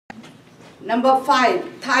Number 5,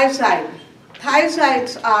 thiazide.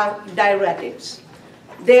 Thiazides are diuretics.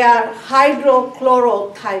 They are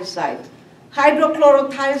hydrochlorothiazide.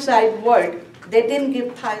 Hydrochlorothiazide word, they didn't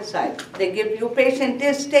give thiazide. They give you patient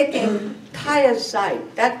is taking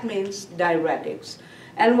thiazide. That means diuretics.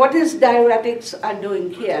 And what is diuretics are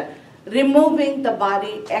doing here? Removing the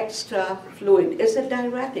body extra fluid is a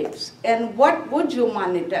diuretics. And what would you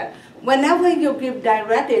monitor? Whenever you give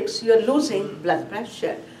diuretics, you're losing blood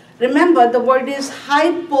pressure. Remember, the word is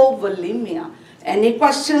hypovolemia. Any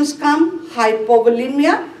questions come?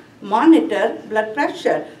 Hypovolemia, monitor blood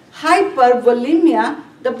pressure. Hypervolemia,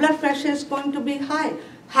 the blood pressure is going to be high.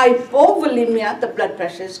 Hypovolemia, the blood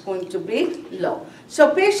pressure is going to be low.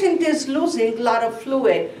 So patient is losing a lot of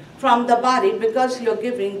fluid from the body because you're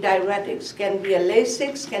giving diuretics. Can be a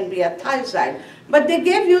Lasix, can be a thiazide. But they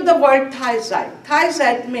gave you the word thiazide.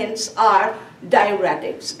 Thiazide means are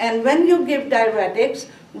diuretics. And when you give diuretics,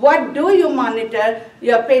 what do you monitor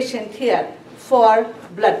your patient here for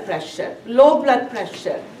blood pressure? Low blood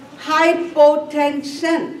pressure,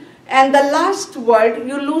 hypotension. And the last word,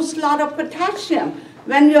 you lose a lot of potassium.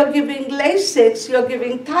 When you're giving Lasix, you're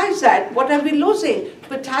giving thiazide. What are we losing?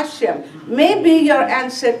 Potassium. Maybe your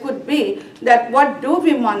answer could be that what do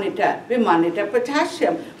we monitor? We monitor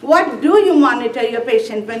potassium. What do you monitor your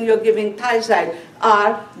patient when you're giving thiazide?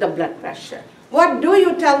 Are the blood pressure. What do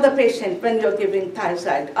you tell the patient when you're giving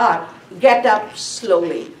thiazide? Are get up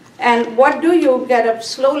slowly. And what do you get up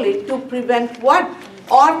slowly to prevent what?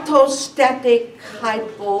 Orthostatic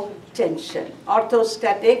hypotension.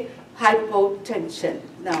 Orthostatic hypotension.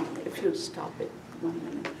 Now, if you stop it 1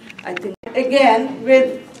 minute. I think, again,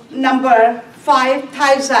 with number 5,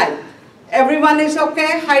 thiazide. Everyone is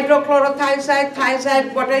okay? Hydrochlorothiazide,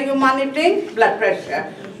 thiazide, what are you monitoring? Blood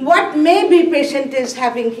pressure. What maybe patient is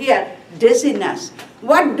having here? Dizziness.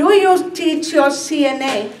 What do you teach your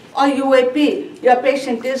CNA or UAP? Your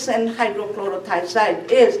patient is in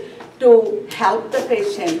hydrochlorothiazide is to help the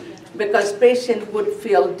patient because patient would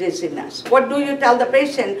feel dizziness. What do you tell the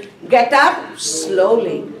patient? Get up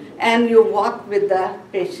slowly and you walk with the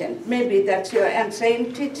patient. Maybe that's your answer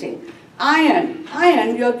in teaching. Iron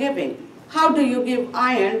you're giving. How do you give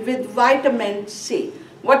iron? With vitamin C.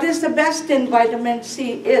 What is the best in vitamin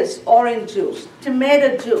C is orange juice,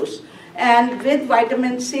 tomato juice. And with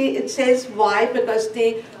vitamin C, it says why? Because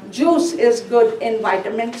the juice is good in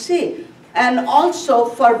vitamin C. And also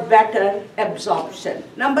for better absorption.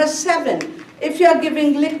 Number 7, if you're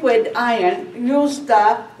giving liquid iron, use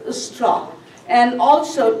the straw. And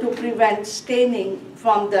also to prevent staining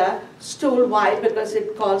from the stool. Why? Because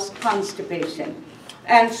it causes constipation.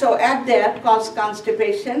 And so add there, cause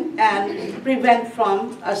constipation and prevent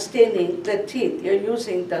from staining the teeth. You're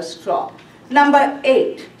using the straw. Number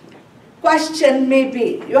 8, question may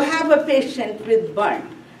be, you have a patient with burn.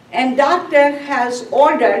 And doctor has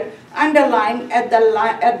ordered, underline at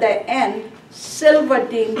the end,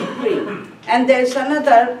 Silvadene cream. And there's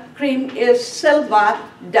another cream is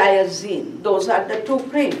Silvadiazine. Those are the 2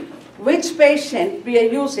 creams. Which patient we are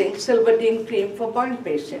using Silvadene cream for burn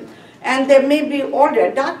patient? And there may be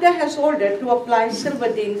ordered, doctor has ordered to apply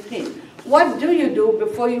Silvadene cream. What do you do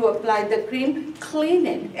before you apply the cream? Clean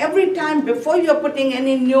it. Every time before you're putting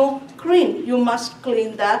any new cream, you must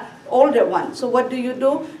clean the older one. So what do you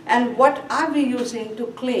do? And what are we using to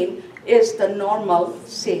clean is the normal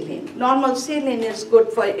saline. Normal saline is good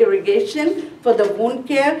for irrigation, for the wound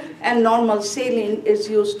care, and normal saline is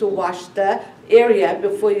used to wash the area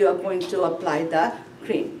before you are going to apply the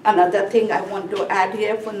cream. Another thing I want to add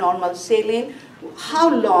here for normal saline, how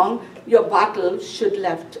long your bottle should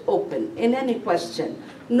left open in any question.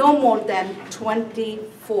 No more than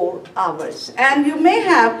 24 hours. And you may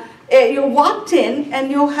have, you walked in and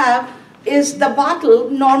you have, is the bottle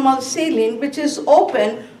normal saline which is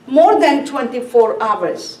open more than 24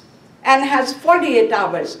 hours and has 48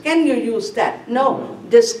 hours. Can you use that? No,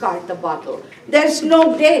 discard the bottle. There's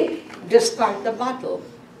no date, discard the bottle.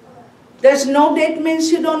 There's no date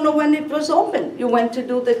means you don't know when it was open. You went to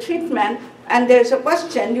do the treatment and there's a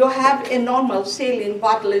question, you have a normal saline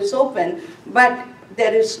bottle is open, but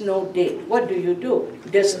there is no date. What do?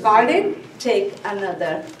 Discard it, take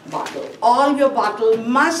another bottle. All your bottle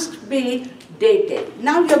must be dated.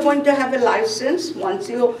 Now you're going to have a license once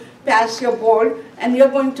you pass your board and you're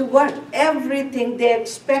going to work. Everything they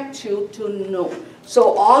expect you to know.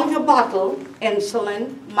 So all your bottle,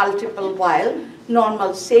 insulin, multiple vial,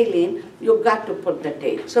 normal saline, you got to put the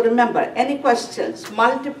date. So remember, any questions,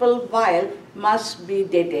 multiple vial must be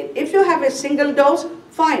dated. If you have a single dose,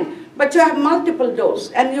 fine, but you have multiple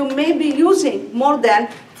dose and you may be using more than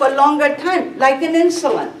for longer time, like an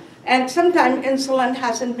insulin. And sometimes insulin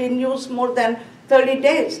hasn't been used more than 30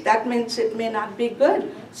 days. That means it may not be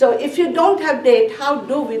good. So if you don't have date, how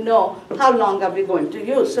do we know how long are we going to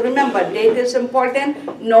use? So remember, date is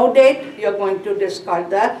important. No date, you're going to discard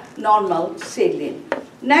the normal saline.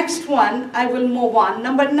 Next one, I will move on.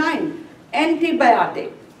 Number 9,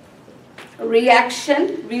 antibiotic.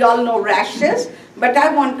 Reaction, we all know rashes, but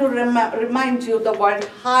I want to remind you the word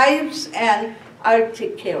hives and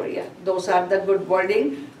urticaria. Those are the good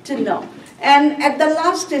wording to know. And at the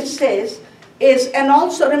last it says is, and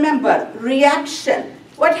also remember, reaction.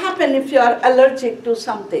 What happens if you are allergic to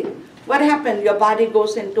something? What happens? Your body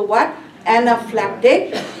goes into what?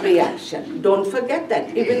 Anaphylactic reaction. Don't forget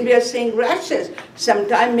that. Even we are saying rashes.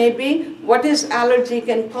 Sometimes maybe what is allergy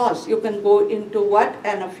can cause. You can go into what?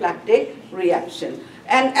 Anaphylactic reaction.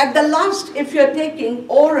 And at the last, if you're taking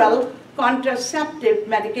oral contraceptive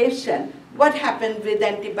medication, what happened with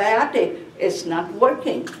antibiotic? It's not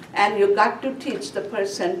working. And you got to teach the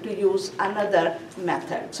person to use another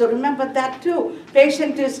method. So remember that too.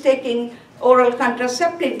 Patient is taking oral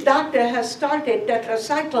contraceptive, doctor has started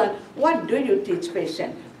tetracycline. What do you teach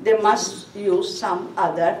patient? They must use some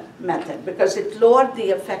other method because it lowered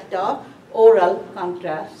the effect of oral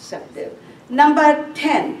contraceptive. Number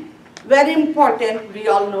 10, very important, we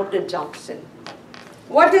all know digoxin.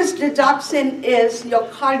 What is digoxin? Is your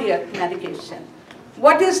cardiac medication.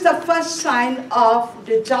 What is the first sign of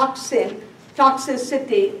digoxin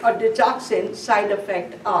toxicity or digoxin side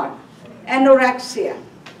effect are? Anorexia,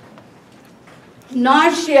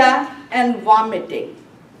 nausea and vomiting.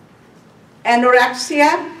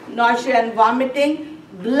 Anorexia, nausea and vomiting,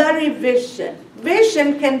 blurry vision.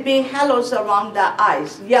 Vision can be halos around the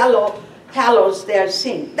eyes, yellow halos they are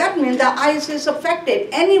seeing. That means the eyes is affected.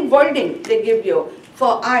 Any wording they give you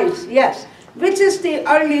for eyes, yes. Which is the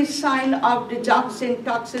early sign of digoxin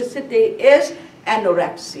toxicity is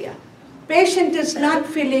anorexia. Patient is not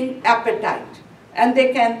feeling appetite and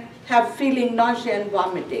they can have feeling nausea and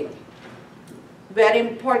vomiting. Very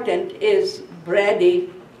important is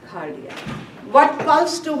bradycardia. What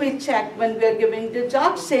pulse do we check when we are giving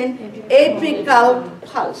digoxin? Apical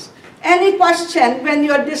pulse. Any question when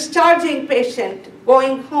you are discharging patient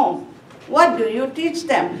going home? What do you teach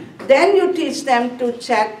them? Then you teach them to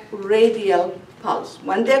check radial pulse.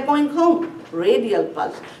 When they are going home, radial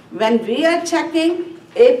pulse. When we are checking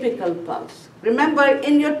apical pulse. Remember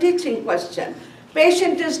in your teaching question,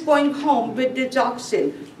 patient is going home with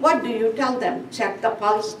digoxin. What do you tell them? Check the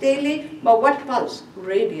pulse daily. But what pulse?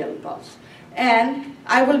 Radial pulse. And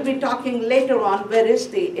I will be talking later on where is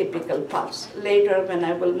the apical pulse. Later when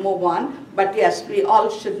I will move on. But yes, we all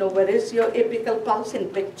should know where is your apical pulse in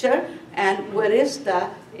picture and where is the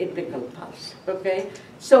apical pulse. Okay?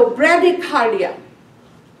 So bradycardia,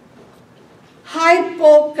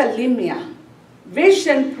 hypokalemia,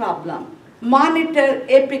 vision problem, monitor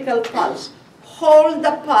apical pulse. Hold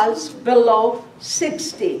the pulse below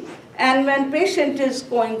 60. And when patient is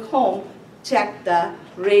going home, check the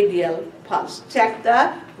radial pulse. Check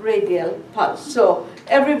the radial pulse. So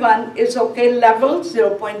everyone is okay, level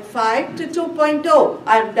 0.5 to 2.0.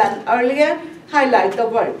 I've done earlier, highlight the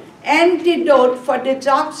word. Antidote for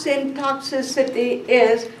digoxin toxicity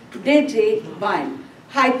is Digibind.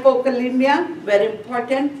 Hypokalemia, very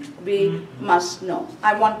important, we must know.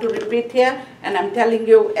 I want to repeat here, and I'm telling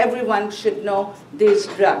you, everyone should know these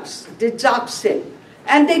drugs. Digoxin.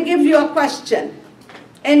 And they give you a question.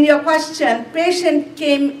 In your question, patient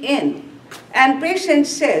came in, and patient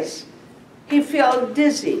says he feels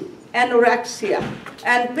dizzy, anorexia,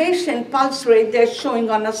 and patient pulse rate they're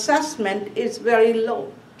showing on assessment is very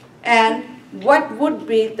low. And what would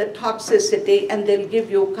be the toxicity, and they'll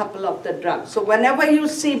give you a couple of the drugs. So whenever you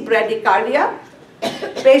see bradycardia,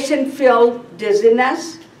 patient feels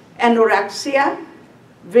dizziness, anorexia,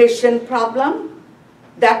 vision problem,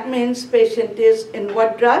 that means patient is in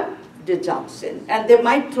what drug? Digoxin. And they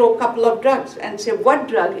might throw a couple of drugs and say what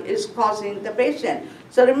drug is causing the patient.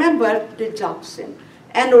 So remember digoxin.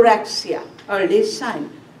 Anorexia, early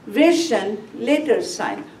sign. Vision, later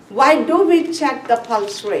sign. Why do we check the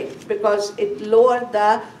pulse rate? Because it lowers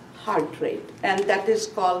the heart rate, and that is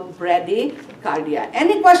called bradycardia.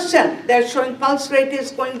 Any question? They're showing pulse rate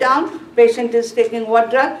is going down, patient is taking what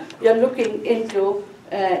drug? You're looking into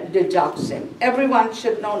digoxin. Everyone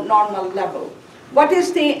should know normal level. What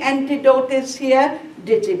is the antidote is here?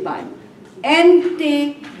 Digibind.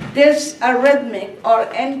 Anti-dysarrhythmic or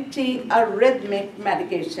anti-arrhythmic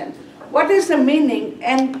medication. What is the meaning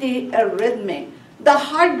anti-arrhythmic? The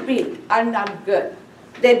heartbeat are not good.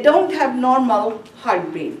 They don't have normal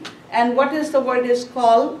heartbeat. And what is the word is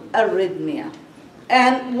called? Arrhythmia.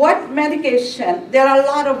 And what medication? There are a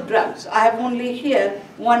lot of drugs. I have only here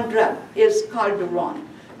one drug is Calderon.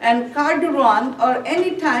 And carduron, or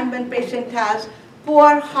any time when patient has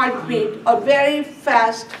poor heartbeat or very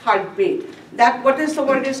fast heartbeat. That what is the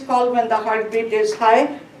word is called when the heartbeat is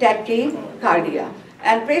high? Tachycardia.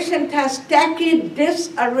 And patient has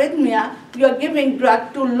tachydysarrhythmia, you are giving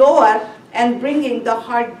drug to lower and bringing the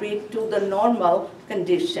heartbeat to the normal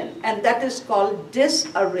condition. And that is called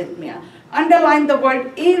dysarrhythmia. Underline the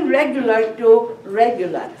word irregular to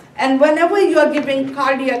regular. And whenever you are giving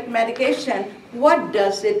cardiac medication, what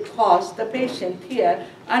does it cause the patient here?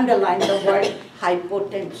 Underline the word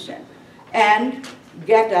hypotension. And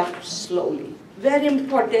get up slowly. Very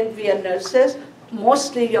important, we are nurses.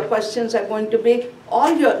 Mostly your questions are going to be,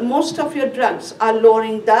 most of your drugs are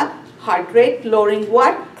lowering the heart rate, lowering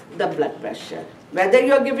what? The blood pressure. Whether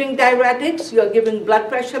you're giving diuretics, you're giving blood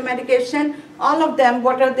pressure medication, all of them,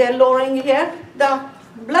 what are they lowering here? The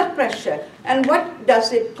blood pressure. And what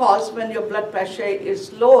does it cause when your blood pressure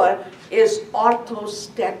is lower is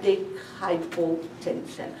orthostatic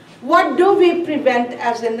hypotension. What do we prevent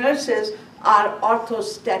as a nurses? Are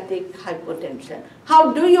orthostatic hypotension.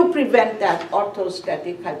 How do you prevent that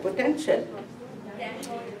orthostatic hypotension?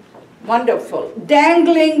 Wonderful.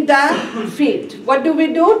 Dangling the feet. What do we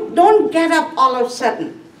do? Don't get up all of a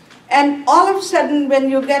sudden. And all of a sudden when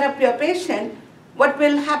you get up your patient, what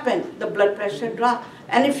will happen? The blood pressure drop.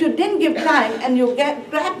 And if you didn't give time and you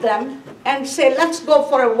grab them and say, let's go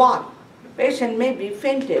for a walk, patient may be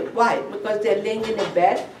fainted. Why? Because they're laying in a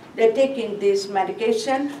bed, they're taking this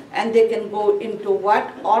medication, and they can go into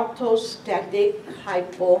what? Orthostatic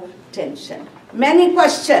hypotension. Many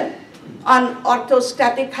questions on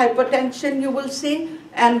orthostatic hypotension you will see.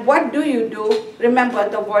 And what do you do? Remember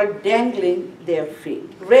the word dangling their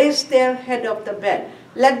feet. Raise their head off the bed.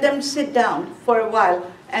 Let them sit down for a while,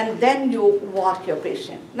 and then you walk your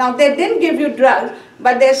patient. Now they didn't give you drugs,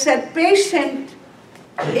 but they said patient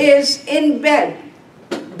is in bed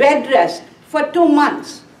rest for 2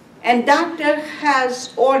 months. And doctor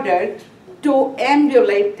has ordered to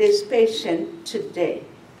ambulate this patient today.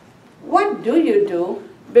 What do you do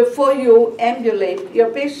before you ambulate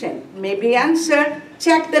your patient? Maybe answer,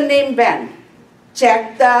 check the name band,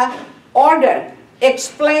 check the order,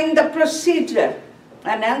 explain the procedure.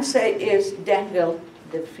 And answer is dangle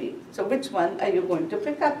the feet. So which one are you going to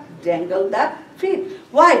pick up? Dangle the feet.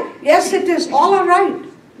 Why? Yes, it is all right.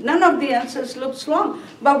 None of the answers looks wrong.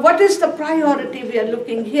 But what is the priority we are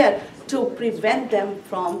looking here? To prevent them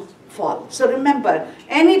from fall. So remember,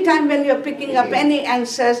 anytime when you're picking up any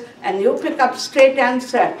answers and you pick up straight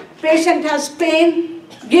answer, patient has pain,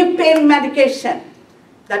 give pain medication.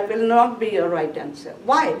 That will not be your right answer.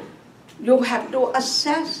 Why? You have to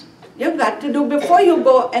assess. You've got to do before you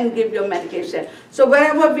go and give your medication. So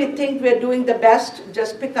wherever we think we're doing the best,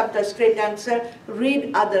 just pick up the straight answer,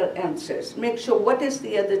 read other answers. Make sure what is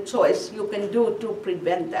the other choice you can do to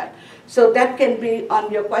prevent that. So that can be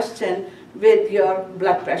on your question with your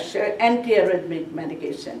blood pressure, antiarrhythmic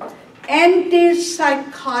medication.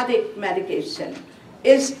 Antipsychotic medication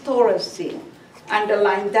is Thorazine.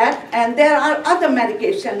 Underline that. And there are other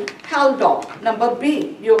medication, Haldol, number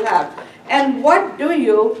B you have. And what do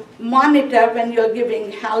you monitor when you're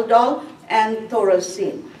giving Haldol and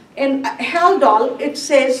Thorazine? In Haldol, it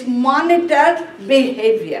says monitor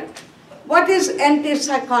behavior. What is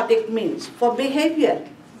antipsychotic means? For behavior.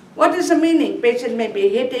 What is the meaning? Patient may be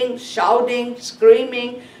hitting, shouting,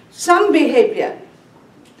 screaming, some behavior.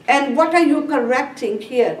 And what are you correcting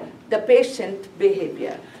here? The patient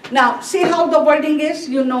behavior. Now, see how the wording is?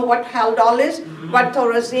 You know what Haldol is, what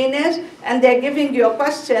Thorazine is, and they're giving you a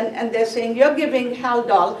question, and they're saying you're giving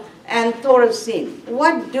Haldol and Thorazine.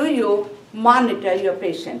 What do you monitor your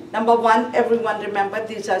patient? Number one, everyone remember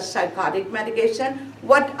these are psychotic medication.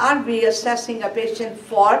 What are we assessing a patient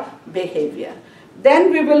for? Behavior.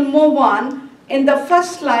 Then we will move on. In the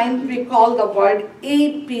first line, we call the word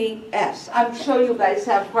EPS. I'm sure you guys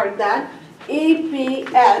have heard that.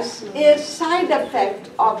 EPS is side effect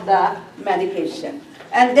of the medication.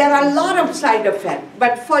 And there are a lot of side effects.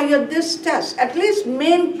 But for this test, at least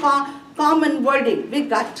main common wording, we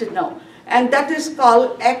got to know. And that is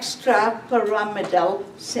called extrapyramidal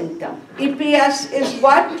symptom. EPS is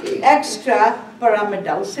what?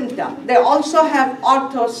 Extrapyramidal symptom. They also have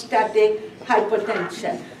orthostatic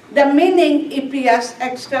hypotension. The meaning EPS,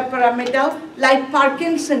 extrapyramidal, like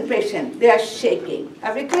Parkinson patient, they are shaking.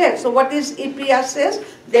 Are we clear? So what is EPS is?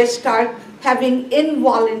 They start having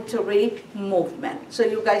involuntary movement. So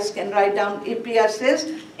you guys can write down EPS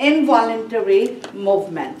is involuntary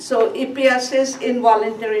movement. So EPS is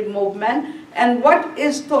involuntary movement. And what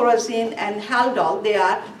is Thorazine and Haldol? They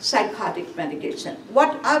are psychotic medication.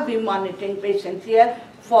 What are we monitoring patient here?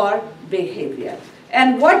 For behavior.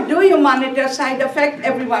 And what do you monitor side effect?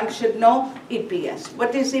 Everyone should know EPS.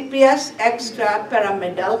 What is EPS?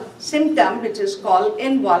 Extrapyramidal symptom, which is called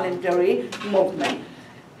involuntary movement.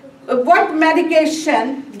 What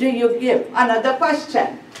medication do you give? Another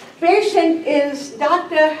question.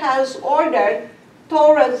 Doctor has ordered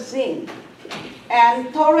Thorazine, and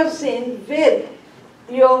Thorazine with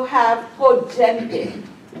you have Cogentin.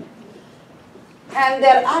 And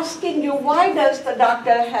they're asking you, why does the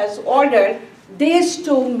doctor has ordered these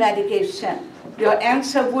two medications? Your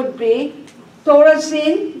answer would be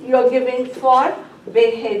Thorazine you're giving for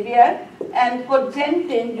behavior, and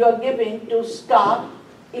Cogentin you're giving to stop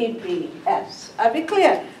EPS. Are we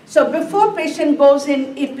clear? So before patient goes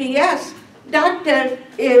in EPS, doctor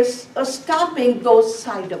is stopping those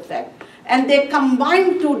side effects, and they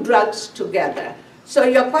combine two drugs together. So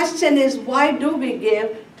your question is, why do we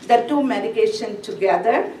give the two medications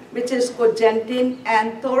together, which is Cogentin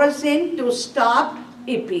and Thorazine, to stop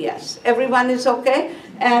EPS? Everyone is okay?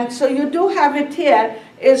 And so you do have it here,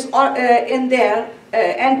 is in there,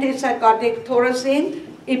 antipsychotic Thorazine,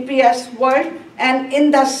 EPS word, and in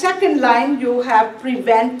the second line you have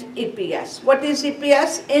prevent EPS. What is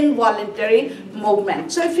EPS? Involuntary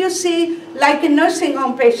movement. So if you see, like in nursing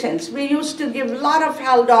home patients, we used to give a lot of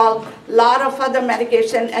Haldol, lot of other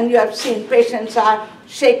medication, and you have seen patients are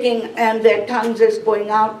shaking and their tongues is going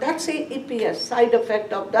out. That's a EPS, side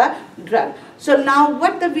effect of the drug. So now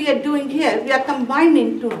what we are doing here, we are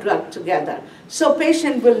combining two drugs together. So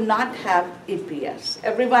patient will not have EPS.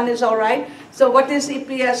 Everyone is all right? So what is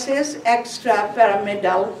EPS is?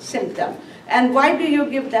 Extrapyramidal symptom. And why do you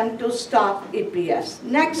give them to stop EPS?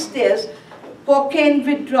 Next is cocaine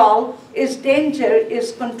withdrawal is danger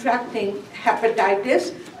is contracting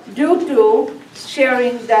hepatitis due to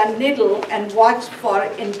sharing the needle and watch for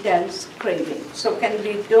intense craving. So can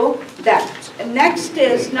we do that? Next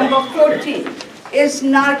is number 14 is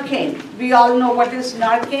Narcan. We all know what is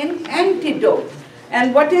Narcan? Antidote.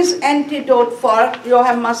 And what is antidote for? You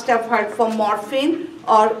must have heard for morphine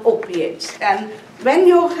or opiates. And when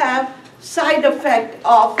you have side effect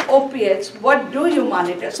of opiates, what do you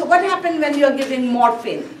monitor? So what happens when you're giving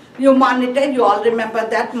morphine? You monitor, you all remember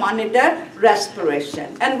that, monitor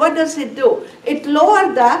respiration. And what does it do? It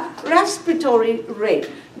lowers the respiratory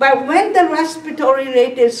rate. But when the respiratory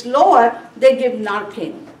rate is lower, they give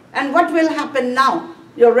Narcan. And what will happen now?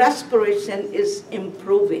 Your respiration is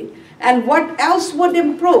improving. And what else would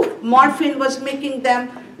improve? Morphine was making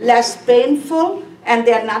them less painful, and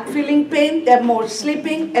they're not feeling pain, they're more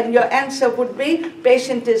sleeping, and your answer would be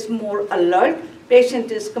patient is more alert,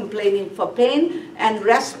 patient is complaining for pain, and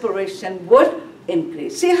respiration would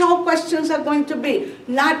increase. See how questions are going to be.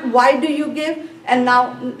 Not why do you give, and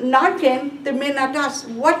now Narcan, they may not ask,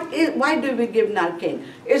 why do we give Narcan?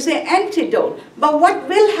 It's an antidote. But what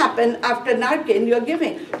will happen after Narcan you're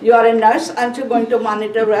giving? You're a nurse, aren't you going to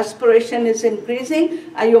monitor respiration is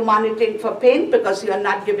increasing? Are you monitoring for pain? Because you're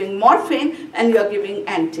not giving morphine and you're giving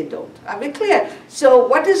antidote. Are we clear? So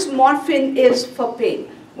what is morphine is for pain?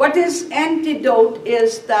 What is antidote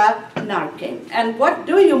is the Narcan. And what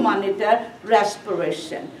do you monitor?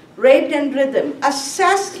 Respiration, rate and rhythm.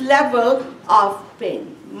 Assess level of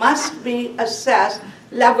pain. Must be assessed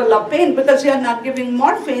level of pain, because you're not giving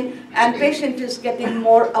morphine and patient is getting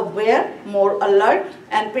more aware, more alert,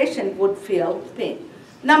 and patient would feel pain.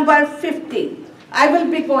 Number 15. I will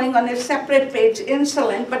be going on a separate page,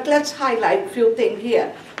 insulin, but let's highlight few things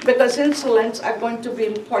here, because insulins are going to be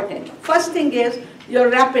important. First thing is your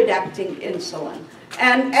rapid acting insulin.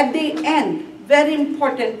 And at the end, very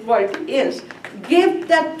important word is give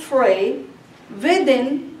the tray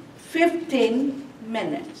within 15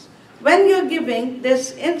 minutes. When you're giving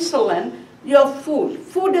this insulin, your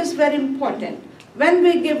food is very important. When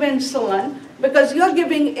we give insulin, because you're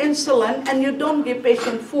giving insulin and you don't give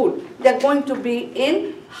patient food, they're going to be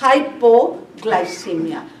in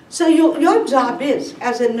hypoglycemia. So your job is,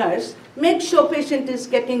 as a nurse, make sure patient is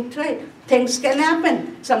getting tray. Things can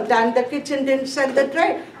happen. Sometimes the kitchen didn't set the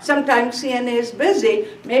tray. Sometimes CNA is busy.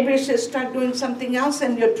 Maybe she start doing something else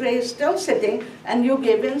and your tray is still sitting and you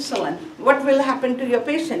gave insulin. What will happen to your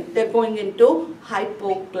patient? They're going into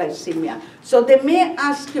hypoglycemia. So they may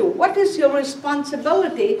ask you, what is your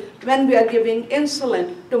responsibility when we are giving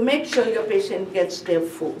insulin to make sure your patient gets their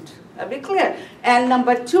food? Are we clear? And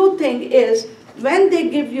number 2 thing is, when they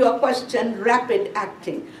give you a question, rapid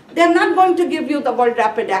acting, they're not going to give you the word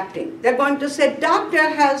rapid acting. They're going to say, doctor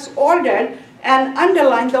has ordered, and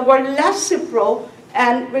underline the word Lexapro,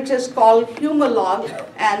 and which is called Humalog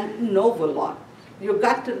and Novolog. You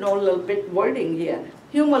got to know a little bit wording here.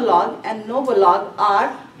 Humalog and Novolog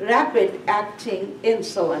are rapid acting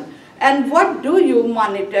insulin. And what do you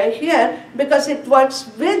monitor here? Because it works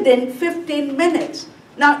within 15 minutes.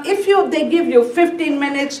 Now, if they give you 15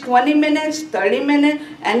 minutes, 20 minutes, 30 minutes,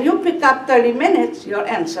 and you pick up 30 minutes, your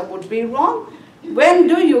answer would be wrong. When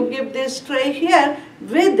do you give this tray here?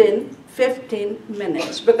 Within 15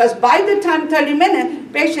 minutes. Because by the time 30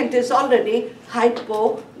 minutes, patient is already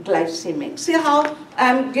hypoglycemic. See how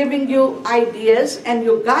I'm giving you ideas, and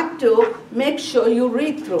you got to make sure you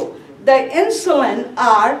read through. The insulin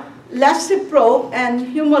are Lacipro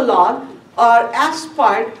and Humalog, or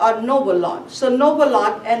Aspart or Novolog. So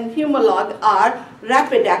Novolog and Humalog are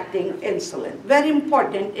rapid-acting insulin. Very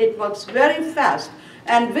important. It works very fast.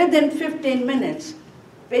 And within 15 minutes,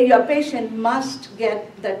 your patient must get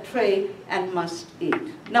the tray and must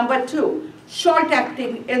eat. Number 2,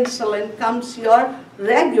 short-acting insulin comes your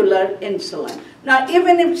regular insulin. Now,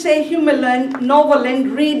 even if say Humulin,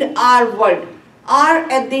 Novolin, read R word. R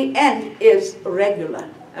at the end is regular.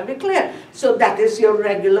 Are we clear? So that is your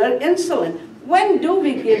regular insulin. When do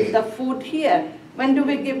we give the food here? When do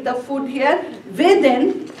we give the food here?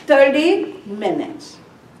 Within 30 minutes.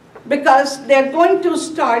 Because they're going to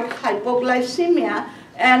start hypoglycemia,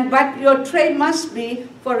 but your tray must be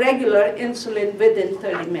for regular insulin within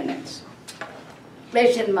 30 minutes.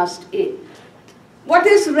 Patient must eat. What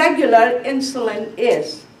is regular insulin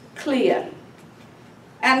is clear.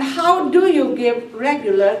 And how do you give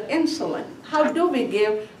regular insulin? How do we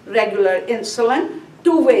give regular insulin?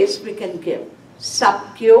 2 ways we can give.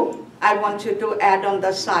 Sub-Q, I want you to add on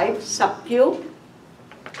the side, sub-Q,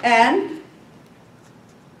 and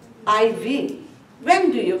IV.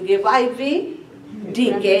 When do you give IV?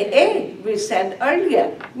 DKA, we said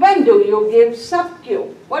earlier. When do you give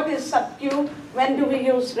sub-Q? What is sub-Q? When do we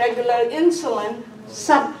use regular insulin?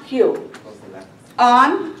 Sub-Q.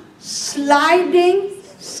 On sliding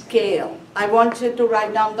scale. I want you to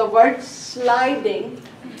write down the word sliding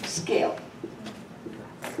scale.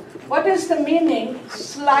 What is the meaning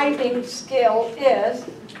sliding scale is?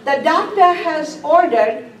 The doctor has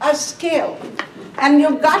ordered a scale, and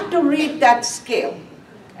you've got to read that scale.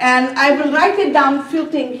 And I will write it down, few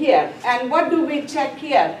things here. And what do we check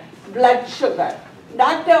here? Blood sugar.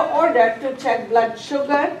 Doctor ordered to check blood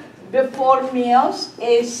sugar before meals,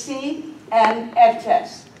 AC, and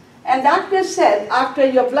HS. And doctor said after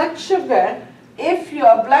your blood sugar, if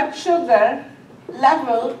your blood sugar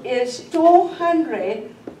level is 200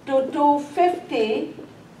 to 250,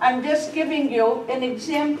 I'm just giving you an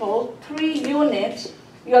example, 3 units,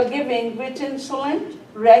 you're giving which insulin?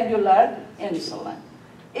 Regular insulin.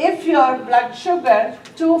 If your blood sugar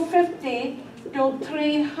 250 to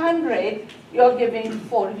 300, you're giving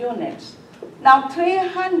 4 units. Now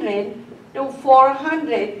 300 to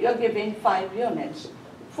 400, you're giving 5 units.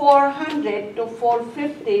 400 to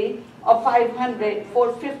 450, or 500,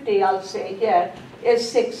 450 I'll say here, is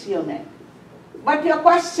 6 units. But your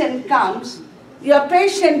question comes, your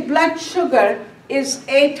patient blood sugar is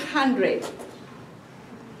 800.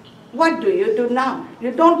 What do you do now?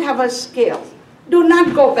 You don't have a scale. Do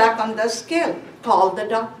not go back on the scale. Call the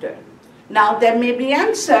doctor. Now there may be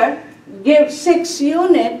answer, give 6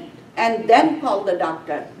 units and then call the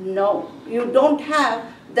doctor. No, you don't have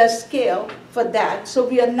the scale for that, so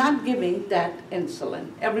we are not giving that insulin.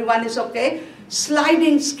 Everyone is okay?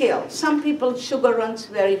 Sliding scale. Some people's sugar runs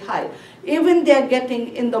very high. Even they're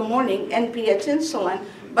getting in the morning NPH insulin,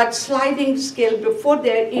 but sliding scale before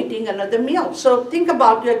they're eating another meal. So think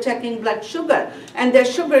about you're checking blood sugar, and their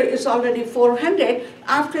sugar is already 400.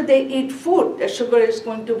 After they eat food, their sugar is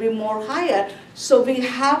going to be more higher. So we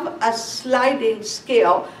have a sliding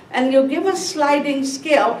scale, and you give a sliding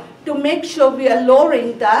scale to make sure we are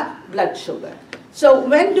lowering the blood sugar. So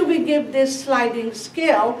when do we give this sliding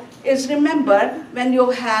scale? Is remember when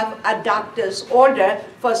you have a doctor's order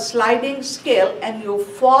for sliding scale and you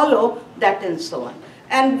follow that insulin.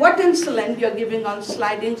 And what insulin you're giving on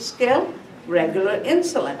sliding scale? Regular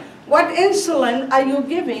insulin. What insulin are you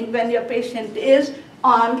giving when your patient is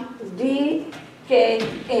on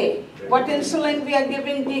DKA? What insulin we are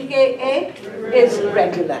giving DKA is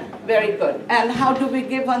regular. Very good. And how do we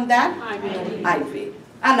give on that? IV.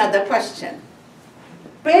 Another question.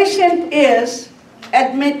 Patient is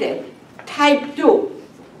admitted, type 2.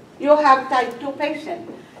 You have type 2 patient.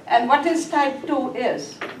 And what is type 2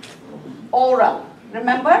 is? Oral.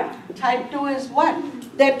 Remember, type 2 is what?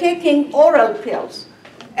 They're taking oral pills.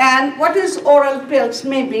 And what is oral pills?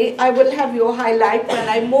 Maybe I will have you highlight when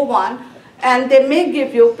I move on. And they may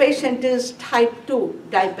give you, patient is type 2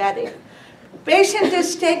 diabetic. Patient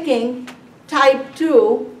is taking type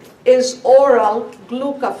 2 is oral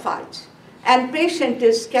glucophage. And patient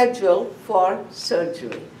is scheduled for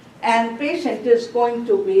surgery. and patient is going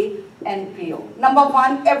to be NPO. Number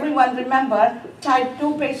one, everyone remember, type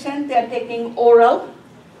 2 patient, they are taking oral.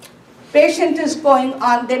 Patient is going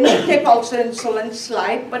on, they may take also insulin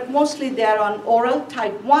slide, but mostly they are on oral.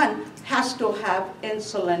 Type 1 has to have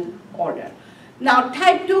insulin order. Now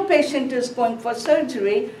type 2 patient is going for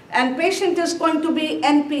surgery and patient is going to be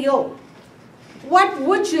NPO. What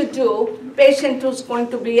would you do, patient who's going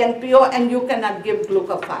to be NPO and you cannot give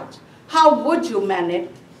glucophages? How would you manage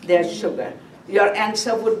their sugar? Your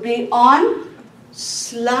answer would be on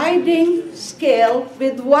sliding scale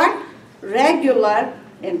with what? Regular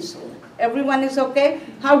insulin. Everyone is okay?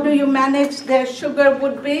 How do you manage their sugar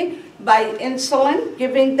would be? By insulin,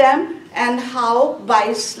 giving them, and how?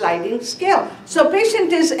 By sliding scale. So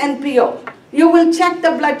patient is NPO. You will check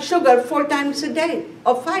the blood sugar 4 times a day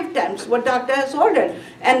or 5 times, what doctor has ordered.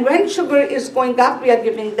 And when sugar is going up, we are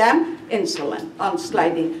giving them insulin on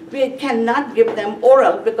sliding. We cannot give them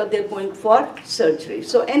oral because they're going for surgery.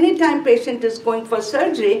 So anytime patient is going for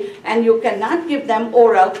surgery and you cannot give them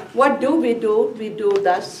oral, what do? We do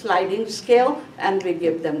the sliding scale and we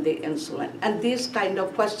give them the insulin. And these kind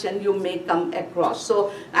of questions you may come across.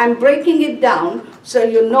 So I'm breaking it down so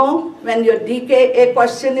you know when your DKA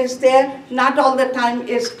question is there, not all the time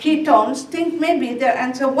is ketones. Think maybe their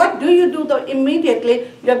answer, what do you do though immediately?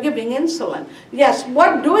 You're giving insulin. Yes,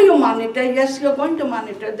 what do you monitor? Yes, you're going to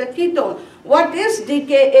monitor the ketone. What is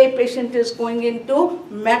DKA? Patient is going into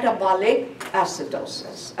metabolic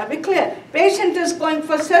acidosis. Are we clear? Patient is going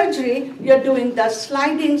for surgery, you're doing the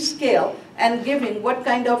sliding scale and giving what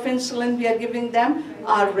kind of insulin we are giving them?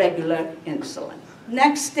 Our regular insulin.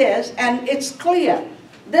 Next is, and it's clear,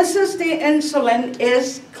 this is the insulin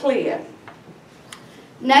is clear.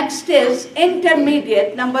 Next is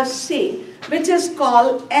intermediate, number C, which is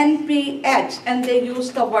called NPH, and they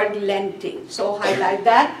use the word lenti. So highlight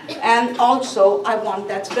that. And also, I want,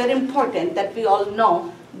 that's very important that we all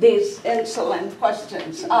know these insulin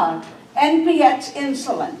questions are. NPH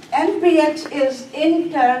insulin. NPH is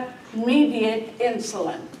intermediate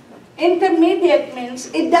insulin. Intermediate means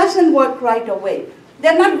it doesn't work right away.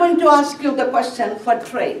 They're not going to ask you the question for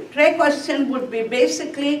tray. Tray question would be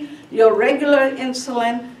basically your regular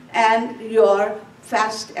insulin and your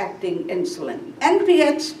fast-acting insulin.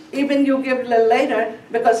 NPH, even you give a little later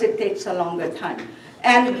because it takes a longer time.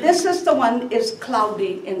 And this is the one is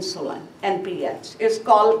cloudy insulin, NPH. It's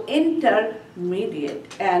called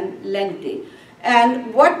intermediate and lenti.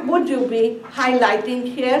 And what would you be highlighting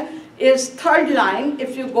here is third line.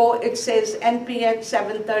 If you go, it says NPH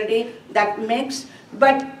 730, that mix.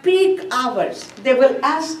 But peak hours, they will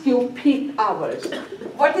ask you peak hours.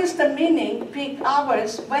 What is the meaning, peak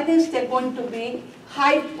hours? When is there going to be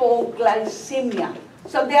hypoglycemia?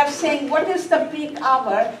 So they are saying, what is the peak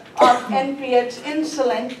hour of NPH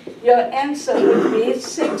insulin? Your answer would be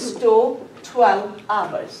 6 to 12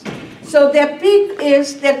 hours. So their peak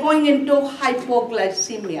is, they're going into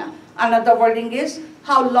hypoglycemia. Another wording is,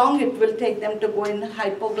 how long it will take them to go in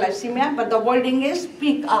hypoglycemia, but the wording is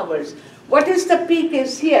peak hours. What is the peak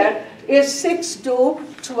is here is 6 to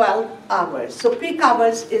 12 hours. So peak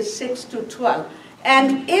hours is 6 to 12.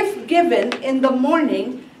 And if given in the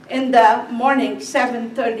morning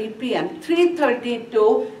 7:30 p.m., 3:30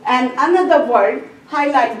 to, and another word,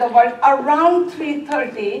 highlight the word, around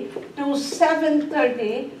 3:30 to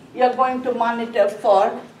 7:30, you're going to monitor for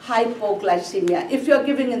hypoglycemia if you're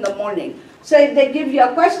giving in the morning. So if they give you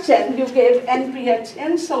a question, you give NPH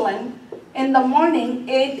insulin in the morning,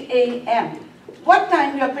 8 a.m. What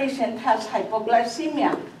time your patient has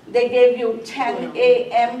hypoglycemia? They gave you 10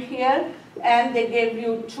 a.m. here, and they gave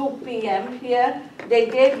you 2 p.m. here, they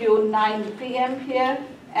gave you 9 p.m. here,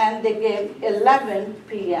 and they gave 11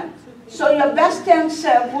 p.m. So your best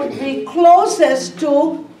answer would be closest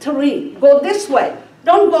to 3. Go this way.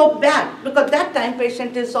 Don't go back, because that time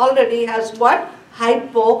patient is already has what?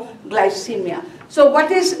 Hypoglycemia. So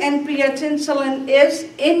what is NPH insulin is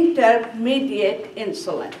intermediate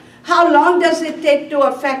insulin. How long does it take to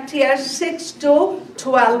affect here? 6 to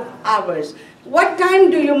 12 hours. What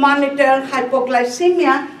time do you monitor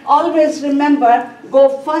hypoglycemia? Always remember,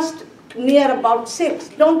 go first near about 6.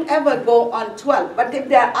 Don't ever go on 12. But if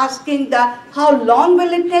they're asking the how long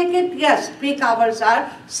will it take it? Yes, peak hours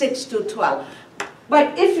are 6 to 12.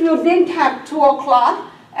 But if you didn't have 2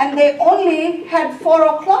 o'clock and they only had 4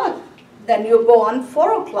 o'clock, then you go on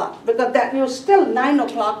 4 o'clock, because that you still 9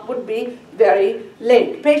 o'clock would be very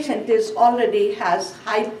late. Patient is already has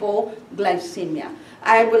hypoglycemia.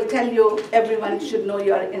 I will tell you, everyone should know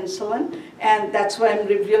your insulin, and that's why I'm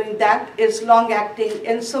reviewing that. Is long-acting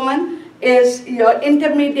insulin is your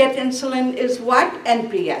intermediate insulin is what?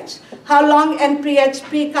 NPH. How long NPH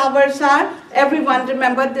peak hours are? Everyone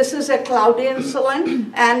remember this is a cloudy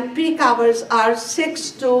insulin and peak hours are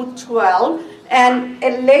 6 to 12. And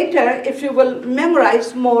later, if you will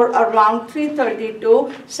memorize more around 3:30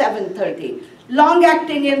 to 7:30.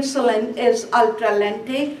 Long-acting insulin is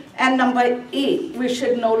ultra-lente, and number E, we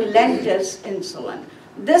should know Lantus insulin.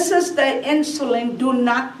 This is the insulin do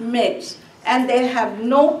not mix, and they have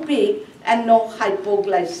no peak and no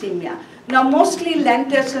hypoglycemia. Now, mostly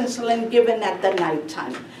Lantus insulin given at the night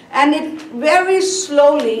time, and it very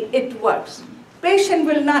slowly it works. Patient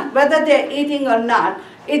will not, whether they're eating or not,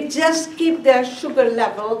 it just keep their sugar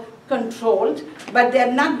level controlled, but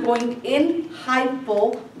they're not going in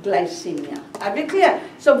hypoglycemia. Are we clear?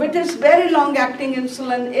 So which is very long-acting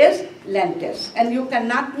insulin is Lantus, and you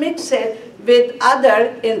cannot mix it with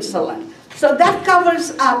other insulin. So that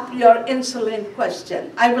covers up your insulin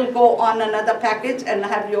question. I will go on another package and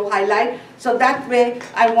have you highlight. So that way,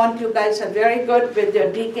 I want you guys are very good with your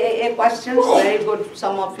DKA questions, very good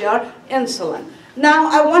some of your insulin. Now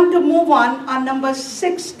I want to move on number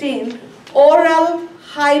 16, oral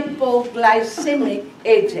hypoglycemic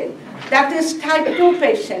agent. That is type 2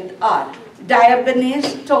 patient are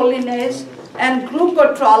diabetes, tolinase, and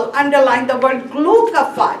glucotrol, underline the word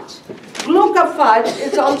glucophage. Glucophage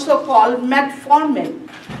is also called metformin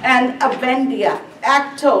and Avendia,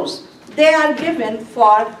 Actos. They are given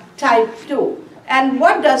for type 2. And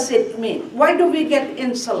what does it mean? Why do we get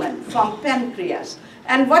insulin? From pancreas.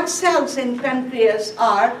 And what cells in pancreas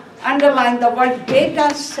are, underline the word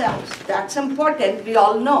beta cells. That's important, we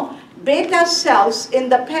all know. Beta cells in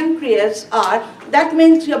the pancreas are, that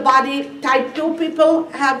means your body, type 2 people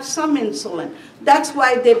have some insulin. That's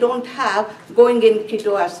why they don't have going in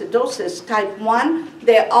ketoacidosis. Type 1,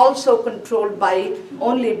 they're also controlled by,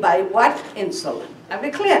 only by what? Insulin. Are we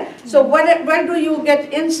clear? So where do you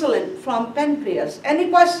get insulin? From pancreas. Any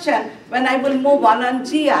question when I will move on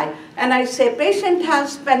GI and I say patient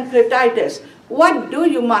has pancreatitis. What do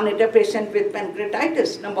you monitor patient with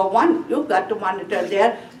pancreatitis? Number one, you've got to monitor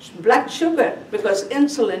their blood sugar because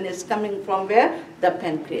insulin is coming from where? The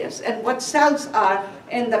pancreas. And what cells are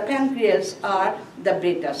in the pancreas are the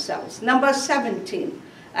beta cells. Number 17,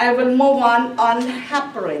 I will move on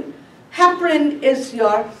heparin. Heparin is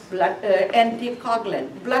your blood,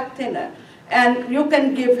 anticoagulant, blood thinner. And you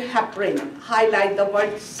can give heparin, highlight the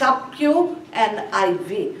word sub-Q and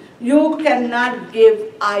IV. You cannot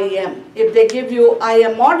give IM. If they give you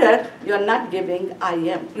IM order, you're not giving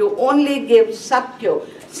IM. You only give sub-Q.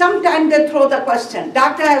 Sometimes they throw the question,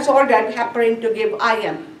 doctor has ordered heparin to give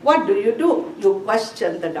IM. What do? You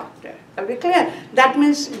question the doctor. Are we clear? That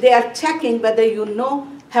means they are checking whether you know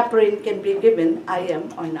heparin can be given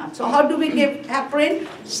IM or not. So how do we give heparin?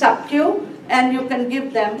 Sub-Q, and you can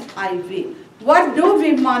give them IV. What do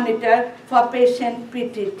we monitor for patient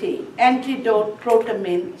PTT? Antidote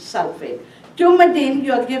protamine sulfate. Coumadin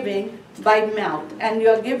you're giving by mouth, and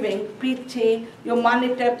you're giving PT, you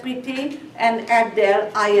monitor PT and add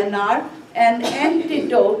their INR, and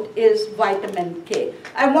antidote is vitamin K.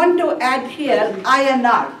 I want to add here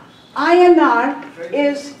INR. INR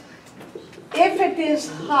is, if it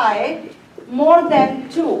is high, more than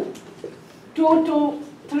 2 to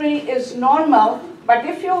 3 is normal, but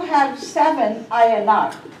if you have 7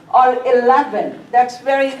 INR or 11, that's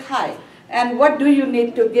very high. And what do you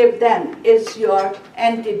need to give then is your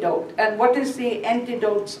antidote. And what is the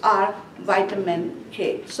antidotes are? Vitamin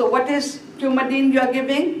K. So what is Coumadin you're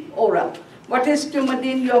giving? Oral. What is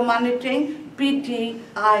Coumadin you're monitoring?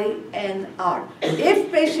 PT-INR.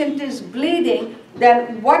 If patient is bleeding,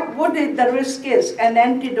 then what would the risk is? An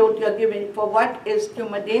antidote you're giving for what is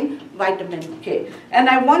Coumadin? Vitamin K. And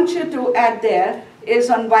I want you to add there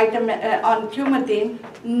is on Coumadin,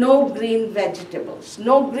 no green vegetables,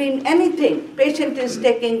 no green anything. Patient is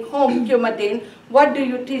taking home Coumadin. What do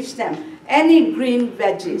you teach them? Any green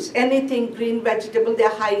veggies, anything green vegetable, they're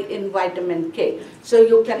high in vitamin K. So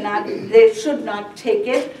you cannot, they should not take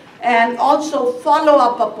it. And also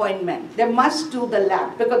follow-up appointment. They must do the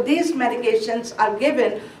lab because these medications are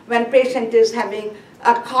given when patient is having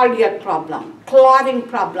a cardiac problem, clotting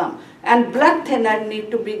problem, and blood thinner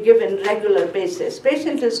need to be given regular basis.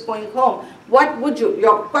 Patient is going home. What would you,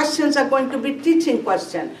 your questions are going to be teaching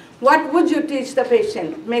question. What would you teach the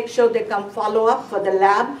patient? Make sure they come follow up for the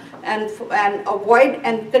lab and avoid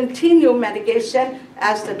and continue medication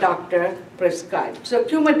as the doctor prescribed. So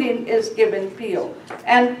Coumadin is given PO.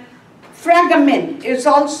 And Fragamin is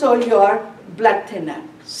also your blood thinner.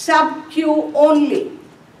 Sub-Q only.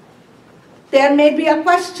 There may be a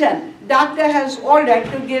question. Doctor has ordered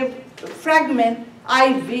to give Fragamin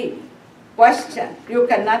IV. Question, you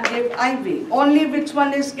cannot give IV. Only which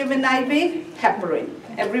one is given IV? Heparin.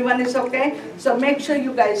 Everyone is okay? So make sure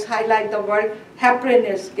you guys highlight the word heparin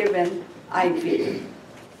is given IV.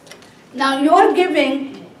 Now you're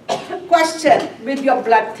giving question with your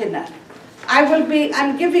blood thinner.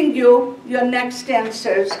 I'm giving you your next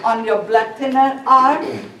answers on your blood thinner are,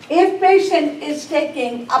 if patient is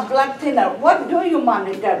taking a blood thinner, what do you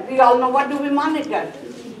monitor? We all know what do we monitor?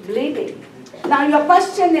 Bleeding. Now your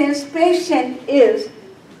question is, patient is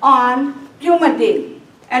on Coumadin,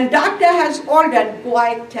 and doctor has ordered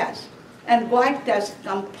Guaic test, and Guaic test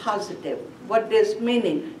come positive. What does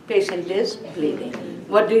meaning? Patient is bleeding.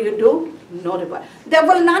 What do? Notify. There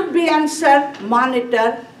will not be answer,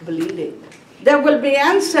 monitor bleeding. There will be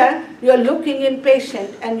answer, you're looking in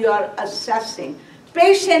patient and you're assessing.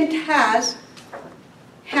 Patient has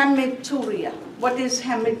hematuria. What is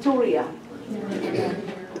hematuria?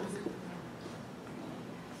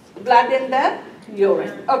 Blood in the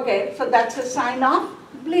urine. Okay, so that's a sign of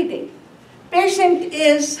bleeding. Patient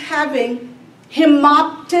is having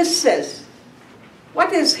hemoptysis.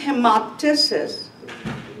 What is hemoptysis?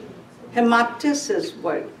 Hemoptysis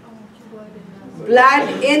word.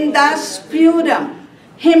 Blood in the sputum.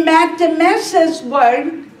 Hematemesis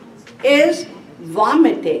word is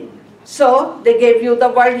vomiting. So they gave you the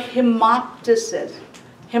word hemoptysis.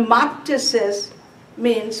 Hemoptysis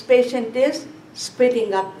means patient is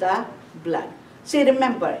spitting up the blood. See,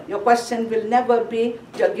 remember, your question will never be,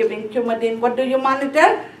 you're giving Coumadin, what do you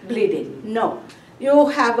monitor? Bleeding. No. You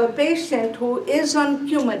have a patient who is on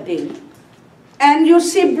Coumadin and you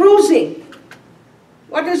see bruising.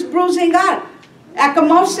 What is bruising are?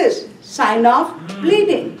 Ecchymosis, sign of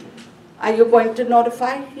bleeding. Are you going to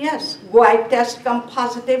notify? Yes. Guaic test come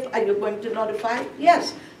positive. Are you going to notify?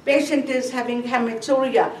 Yes. Patient is having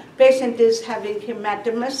hematuria. Patient is having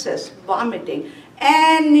hematemesis, vomiting.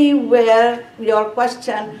 Anywhere your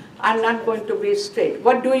question are not going to be straight.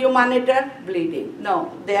 What do you monitor? Bleeding. No,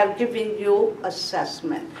 they are giving you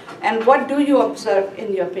assessment. And what do you observe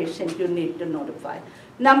in your patient you need to notify?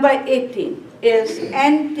 Number 18 is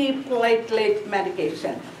antiplatelet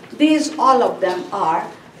medication. These all of them are.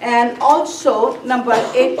 And also, number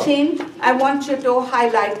 18, I want you to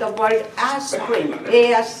highlight the word aspirin,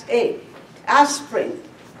 A-S-A, aspirin.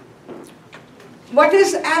 What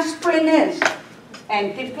is aspirin is?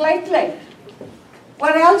 Antiplatelet.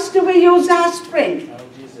 What else do we use aspirin?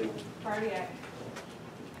 Cardiac.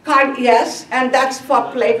 Yes, and that's for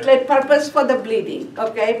platelet purpose for the bleeding,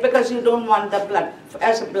 okay? Because you don't want the blood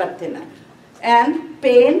as a blood thinner. And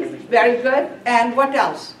pain, very good. And what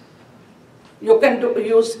else? You can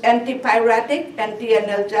use antipyretic,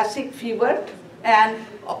 anti-analgesic, fever, and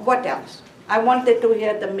what else? I wanted to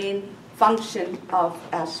hear the main function of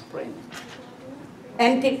aspirin.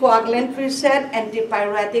 Anticoagulant we said,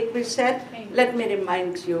 antipyretic we said. Let me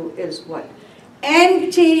remind you is what?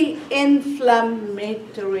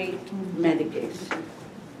 Anti-inflammatory medication.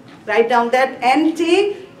 Write down that,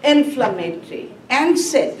 anti-inflammatory.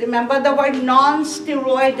 NSAID, remember the word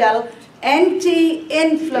non-steroidal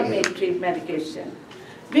anti-inflammatory medication.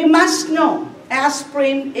 We must know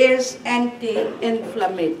aspirin is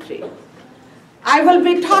anti-inflammatory. I will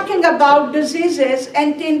be talking about diseases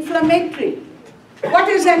anti-inflammatory. What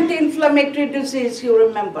is anti-inflammatory disease you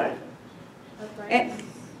remember?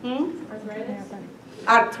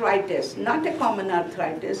 Arthritis, not a common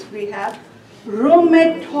arthritis. We have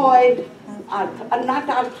rheumatoid, not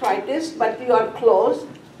arthritis, but you are close,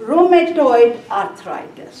 rheumatoid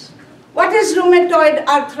arthritis. What is rheumatoid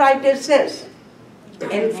arthritis is?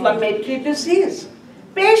 Inflammatory disease.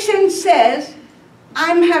 Patient says,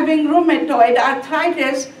 I'm having rheumatoid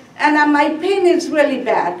arthritis and my pain is really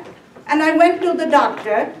bad. And I went to the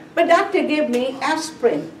doctor, but doctor gave me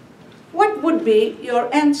aspirin. What would be your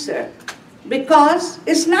answer? Because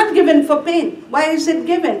it's not given for pain. Why is it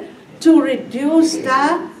given? To reduce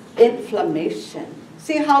the inflammation.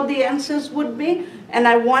 See how the answers would be? And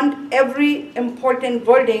I want every important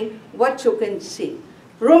wording what you can see.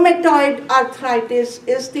 Rheumatoid arthritis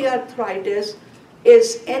is the arthritis,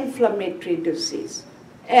 is inflammatory disease.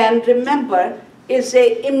 And remember, is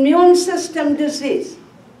a immune system disease.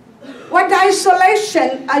 What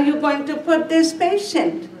isolation are you going to put this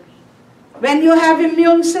patient? When you have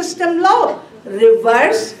immune system low,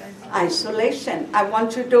 reverse isolation. I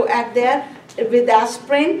want you to add there with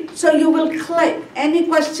aspirin, so you will click. Any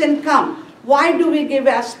question come. Why do we give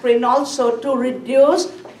aspirin also? To reduce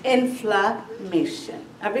inflammation.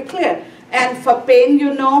 Are we clear? And for pain,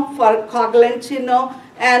 you know, for coagulants, you know,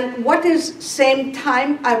 And what is same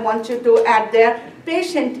time, I want you to add there,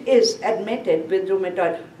 patient is admitted with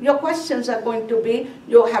rheumatoid. Your questions are going to be,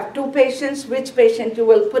 you have 2 patients, which patient you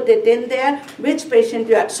will put it in there, which patient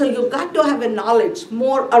you have. So you got to have a knowledge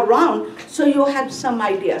more around, so you have some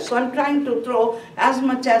idea. So I'm trying to throw as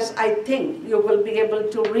much as I think you will be able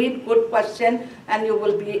to read good question and you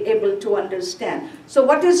will be able to understand. So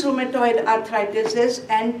what is rheumatoid arthritis? Is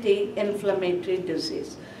anti-inflammatory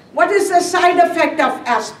disease. What is the side effect of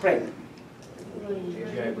aspirin?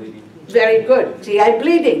 GI bleeding. Very good. GI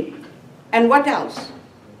bleeding. And what else?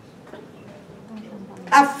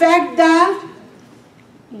 Affect the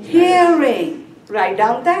hearing. Write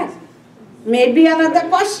down that. Maybe another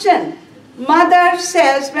question. Mother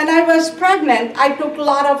says, when I was pregnant, I took a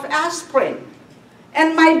lot of aspirin.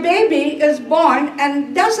 And my baby is born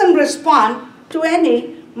and doesn't respond to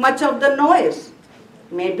much of the noise.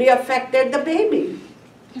 Maybe affected the baby.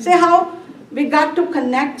 See how we got to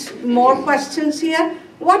connect more questions here?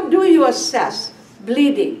 What do you assess?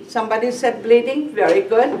 Bleeding. Somebody said bleeding. Very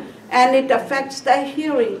good. And it affects the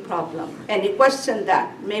hearing problem. Any question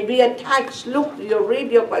that? Maybe attached. Look, you read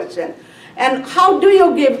your question. And how do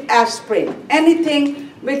you give aspirin?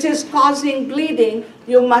 Anything which is causing bleeding,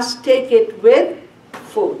 you must take it with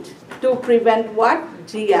food to prevent what?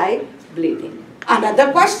 GI bleeding.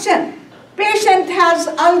 Another question. Patient has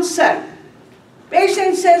ulcer.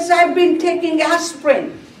 Patient says, I've been taking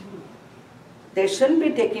aspirin. They shouldn't be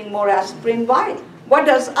taking more aspirin. Why? What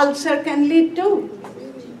does ulcer can lead to?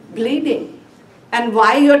 Bleeding. And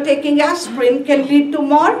why you're taking aspirin can lead to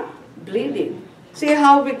more bleeding. See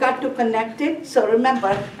how we got to connect it? So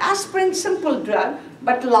remember, aspirin, simple drug,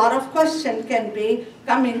 but a lot of question can be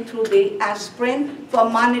coming through the aspirin for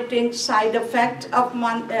monitoring side effect of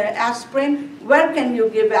aspirin. Where can you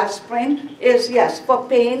give aspirin? Is yes, for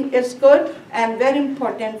pain is good and very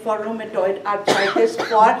important for rheumatoid arthritis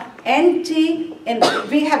for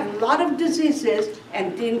we have a lot of diseases,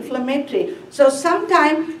 anti-inflammatory. So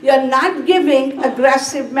sometimes you're not giving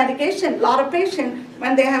aggressive medication. A lot of patients,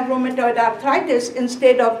 when they have rheumatoid arthritis,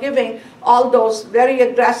 instead of giving all those very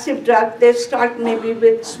aggressive drugs, they start maybe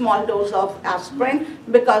with small dose of aspirin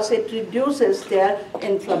because it reduces their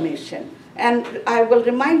inflammation. And I will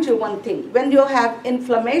remind you one thing, when you have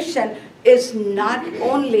inflammation, is not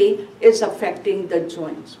only is affecting the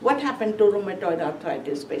joints. What happened to rheumatoid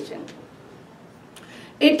arthritis patient?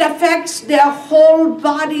 It affects their whole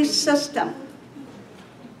body system.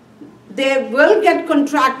 They will get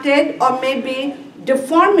contracted or maybe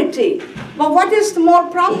deformity. But what is the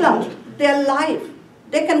more problem? Their life.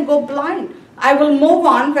 They can go blind. I will move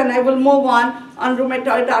on when I will move on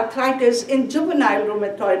rheumatoid arthritis in juvenile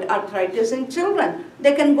rheumatoid arthritis in children.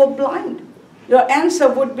 They can go blind. Your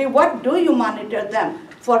answer would be, what do you monitor them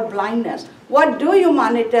for blindness? What do you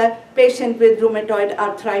monitor patient with rheumatoid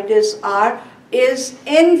arthritis is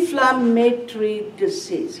inflammatory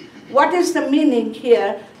disease. What is the meaning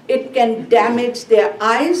here? It can damage their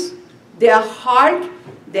eyes, their heart,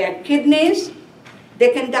 their kidneys. They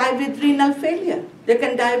can die with renal failure. They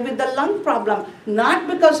can die with the lung problem, not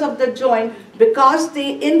because of the joint, because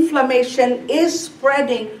the inflammation is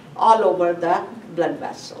spreading all over the blood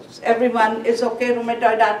vessels. Everyone is okay,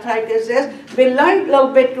 rheumatoid arthritis is. We learned a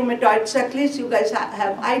little bit rheumatoid, so at least you guys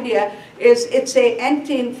have idea, is it's a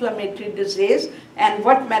anti-inflammatory disease, and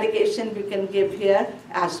what medication we can give here?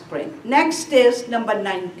 Aspirin. Next is number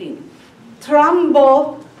 19,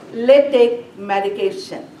 thrombolytic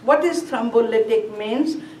medication. What is thrombolytic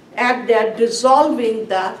means? They're dissolving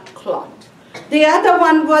the clot. The other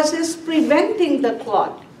one is preventing the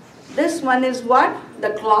clot. This one is what?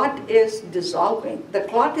 The clot is dissolving. The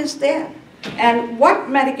clot is there. And what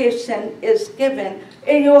medication is given?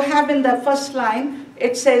 You have in the first line,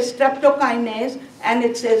 it says streptokinase and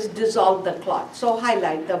it says dissolve the clot. So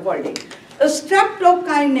highlight the wording. A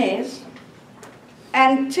streptokinase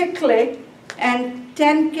and ticklate and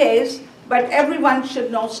 10Ks, but everyone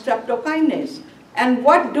should know streptokinase. And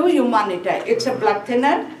what do you monitor? It's a blood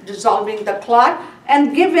thinner, dissolving the clot,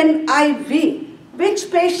 and given IV.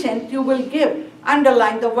 Which patient you will give?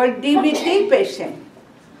 Underline the word DVT patient.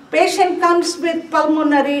 Patient comes with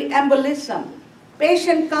pulmonary embolism.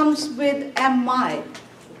 Patient comes with MI.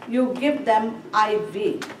 You give them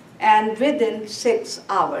IV and within 6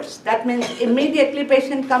 hours. That means immediately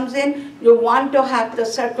patient comes in, you want to have the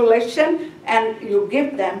circulation and you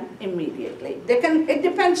give them immediately. It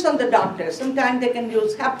depends on the doctor. Sometimes they can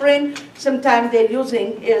use heparin, sometimes they're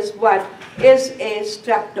using is what? Is a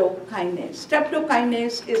streptokinase.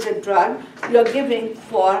 Streptokinase is a drug you're giving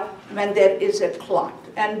for when there is a clot.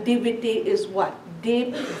 And DVT is what?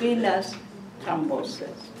 Deep venous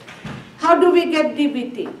thrombosis. How do we get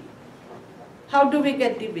DVT? How do we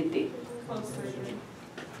get DVT?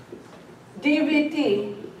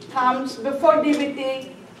 DVT comes before DVT.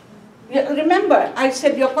 Remember, I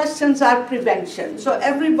said your questions are prevention, so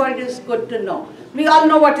every word is good to know. We all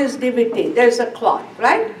know what is DVT. There's a clot,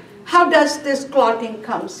 right? How does this clotting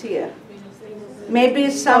comes here? Maybe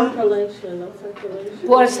some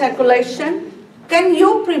poor circulation. Can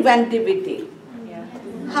you prevent DVT?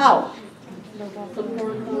 How?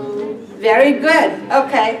 Very good.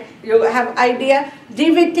 Okay, you have idea.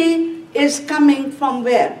 DVT is coming from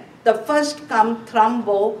where? The first come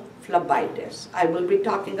thrombophlebitis. I will be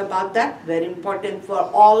talking about that. Very important for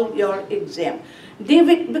all your exam.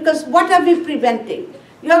 DVT, because what are we preventing?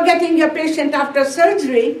 You're getting your patient after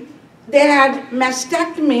surgery. They had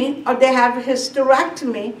mastectomy, or they have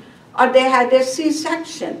hysterectomy, or they had a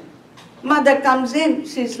C-section. Mother comes in,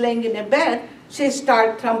 she's laying in a bed, she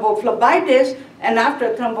starts thrombophlebitis, and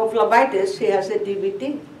after thrombophlebitis, she has a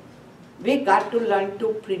DVT. We got to learn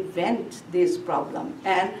to prevent this problem.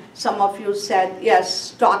 And some of you said, yes,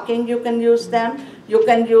 stocking, you can use them. You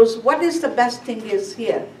can use, what is the best thing is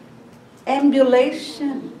here?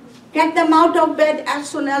 Ambulation. Get them out of bed as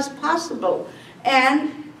soon as possible.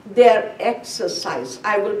 And their exercise.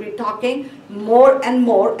 I will be talking more and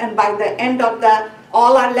more, and by the end of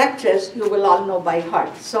all our lectures, you will all know by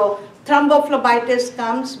heart. So thrombophlebitis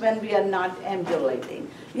comes when we are not ambulating.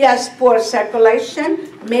 Yes, poor circulation.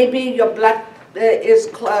 Maybe your blood is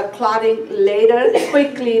clotting later,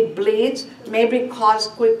 quickly bleeds, maybe cause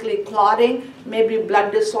quickly clotting, maybe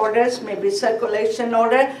blood disorders, maybe circulation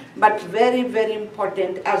order, but very, very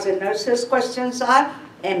important as a nurse's questions are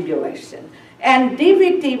ambulation. And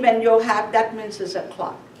DVT, when you have, that means it's a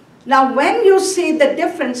clot. Now, when you see the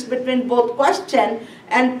difference between both question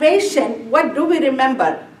and patient, what do we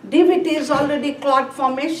remember? DVT is already clot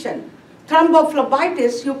formation.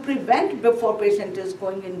 Thrombophlebitis, you prevent before patient is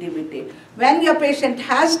going in DVT. When your patient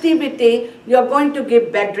has DVT, you're going to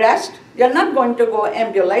give bed rest. You're not going to go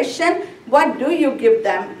ambulation. What do you give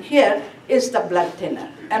them? Here is the blood thinner.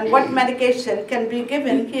 And what medication can be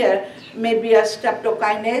given here? Maybe a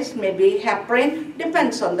streptokinase, maybe heparin,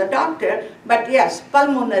 depends on the doctor. But yes,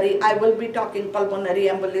 pulmonary, I will be talking pulmonary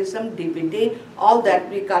embolism, DVT, all that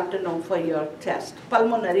we got to know for your test.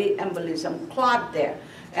 Pulmonary embolism, clot there.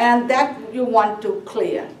 And that you want to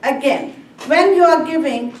clear. Again, when you are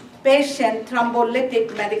giving patient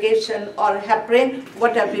thrombolytic medication or heparin,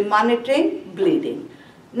 what are we monitoring? Bleeding.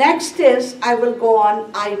 Next is, I will go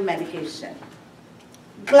on eye medication.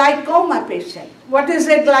 Glaucoma patient. What is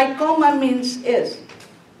a glaucoma means is,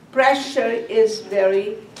 pressure is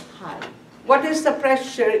very high. What is the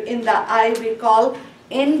pressure in the eye? We call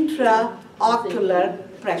intraocular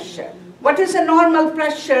pressure. What is a normal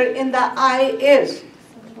pressure in the eye is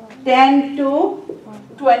 10 to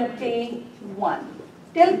 21.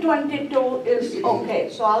 Till 22 is okay.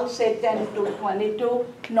 So I'll say 10 to 22,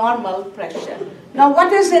 normal pressure. Now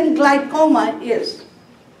what is in glaucoma is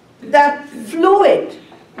the fluid.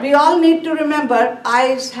 We all need to remember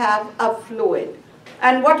eyes have a fluid.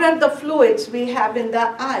 And what are the fluids we have in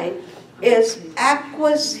the eye is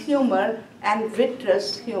aqueous humor and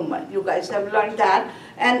vitreous humor. You guys have learned that.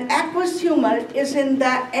 And aqueous humor is in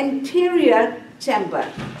the anterior chamber.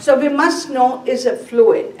 So we must know is a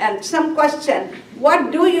fluid. And some question,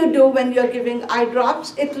 what do you do when you're giving eye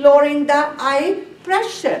drops? It's lowering the eye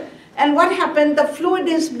pressure. And what happened? The fluid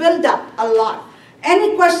is built up a lot.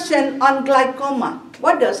 Any question on glaucoma?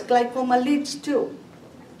 What does glaucoma leads to?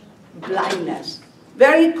 Blindness.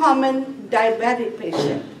 Very common diabetic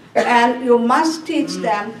patient. And you must teach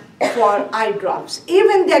them for eye drops.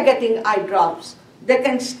 Even they're getting eye drops, they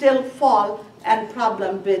can still fall and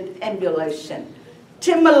problem with ambulation.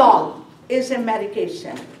 Timolol is a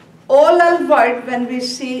medication. Oral word when we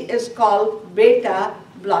see is called beta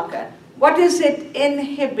blocker. What is it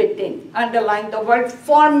inhibiting? Underline the word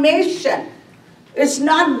formation. It's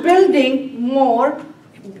not building more,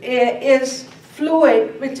 is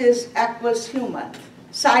fluid, which is aqueous humor.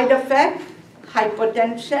 Side effect,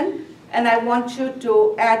 hypertension, and I want you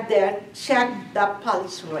to add there, check the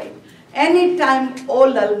pulse rate. Anytime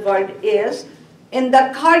oral word is, in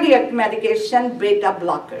the cardiac medication, beta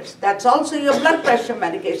blockers. That's also your blood pressure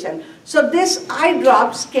medication. So this eye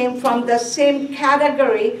drops came from the same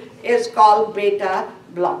category, is called beta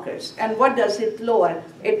blockers. And what does it lower?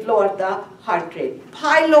 It lowers the heart rate.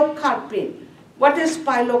 Pilocarpine. What is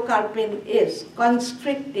pilocarpine is?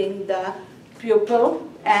 Constricting the pupil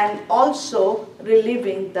and also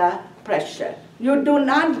relieving the pressure. You do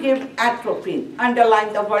not give atropine.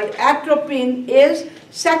 Underline the word atropine is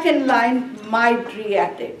second line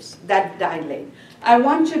mydriatics, that dilate. I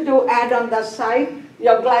want you to add on the side,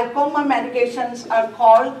 your glaucoma medications are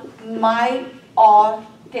called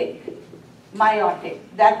myotic,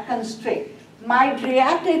 that constrict.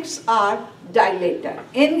 Mydriatics are dilator.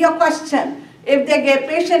 In your question, if the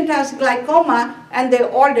patient has glaucoma and they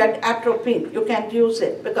ordered atropine, you can't use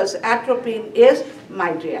it because atropine is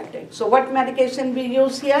mydriatic. So what medication we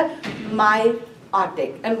use here?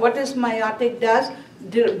 Myotic. And what is myotic does?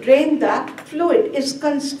 Drain the fluid, is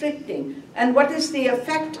constricting. And what is the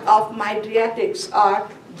effect of mydriatics? Are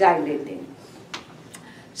dilating.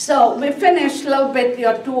 So we finished a little bit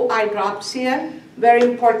your 2 eye drops here. Very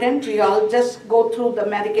important. We all just go through the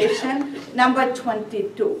medication. Number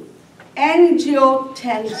 22,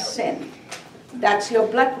 angiotensin. That's your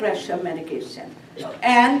blood pressure medication.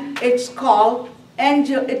 And it's called,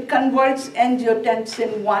 it converts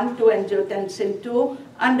angiotensin 1 to angiotensin 2.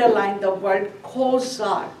 Underline the word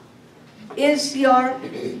Cozart. Is your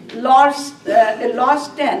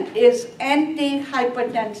Lostan is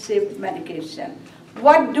antihypertensive medication.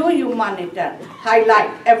 What do you monitor?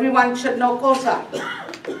 Highlight. Everyone should know Cozart.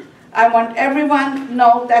 I want everyone to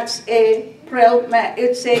know that's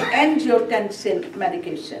it's a angiotensin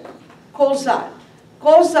medication. Cozart.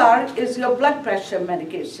 Cozart is your blood pressure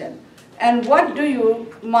medication. And what do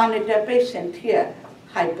you monitor patient here?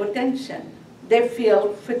 Hypotension. They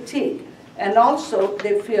feel fatigue. And also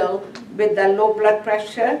they feel with the low blood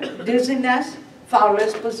pressure, dizziness,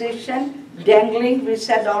 Fowler's position, dangling, we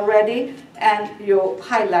said already, and you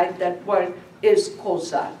highlight that word is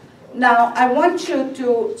Cozart. Now, I want you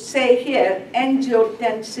to say here,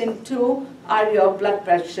 angiotensin 2 are your blood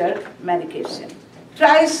pressure medication.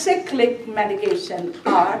 Tricyclic medication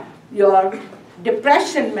are your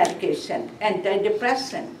depression medication,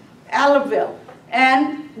 antidepressant, Alevil.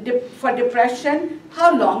 And for depression,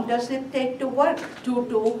 how long does it take to work?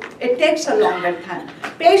 It takes a longer time.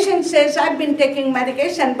 Patient says, I've been taking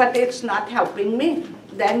medication, but it's not helping me.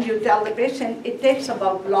 Then you tell the patient, it takes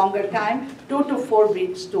about longer time, 2 to 4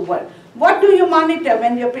 weeks to work. What do you monitor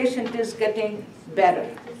when your patient is getting better?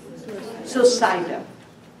 Suicidal.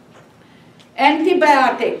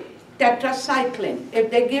 Antibiotic, tetracycline. If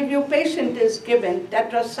they give you, patient is given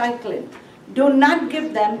tetracycline. Do not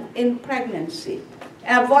give them in pregnancy.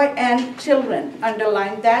 Avoid, and children,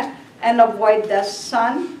 underline that, and avoid the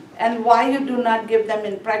sun. And why you do not give them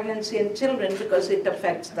in pregnancy and children? Because it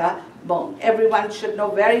affects the bone. Everyone should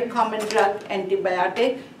know, very common drug,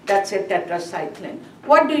 antibiotic, that's a tetracycline.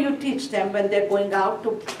 What do you teach them when they're going out?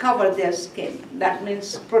 To cover their skin. That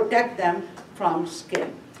means protect them from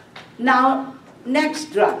skin. Now,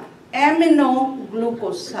 next drug,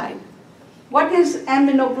 aminoglucoside. What is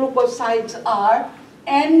aminoglucosides are?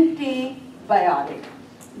 Antibiotic.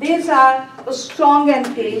 These are strong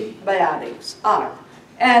antibiotics are.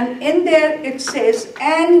 And in there it says,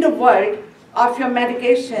 and the word of your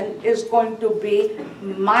medication is going to be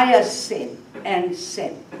mycin and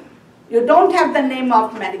sin. You don't have the name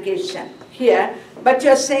of medication here, but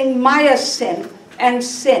you're saying mycin and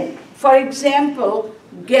sin. For example,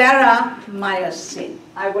 garamycin.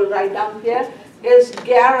 I will write down here is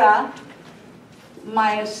garamycin.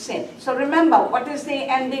 So remember, what is the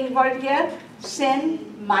ending word here? Sin,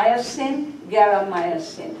 mycin,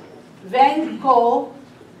 garamycin. Vancomycin.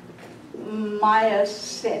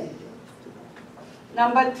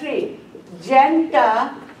 Number 3,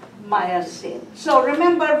 gentamicin. So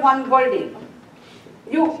remember one wording.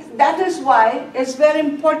 That is why it's very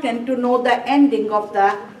important to know the ending of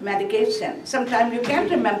the medication. Sometimes you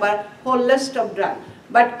can't remember whole list of drugs,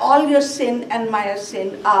 but all your sin and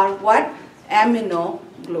mycin are what?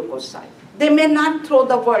 Aminoglucoside. They may not throw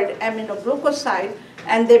the word aminoglucoside,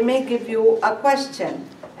 and they may give you a question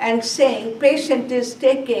and saying patient is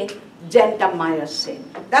taking gentamicin.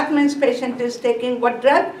 That means patient is taking what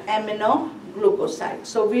drug? Aminoglucoside.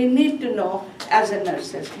 So we need to know as a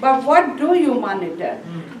nurses. But what do you monitor?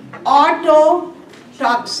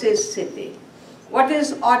 Ototoxicity. What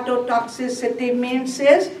is ototoxicity means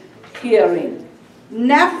is hearing.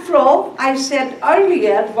 Nephro, I said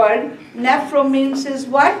earlier word, nephro means is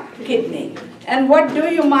what? Kidney. And what do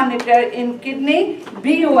you monitor in kidney?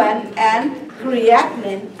 BUN and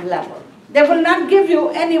creatinine level. They will not give you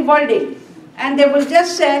any wording. And they will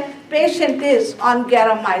just say, patient is on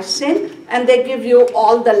garamycin, and they give you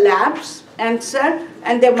all the labs answer,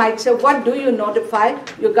 and they might say, what do you notify?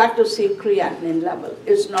 You got to see creatinine level.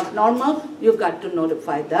 It's not normal, you got to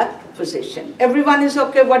notify the physician. Everyone is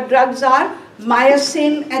okay what drugs are?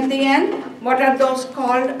 Mycin at the end, what are those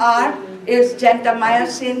called? Is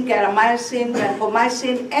gentamicin, garamycin,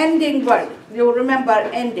 vancomycin, ending word. You remember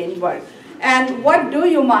ending word. And what do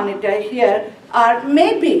you monitor here are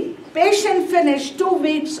maybe patient finished 2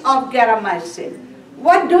 weeks of garamycin.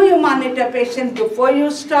 What do you monitor patient before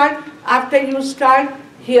you start, after you start?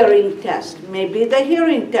 hearing test. Maybe the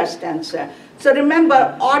hearing test answer. So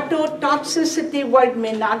remember, ototoxicity word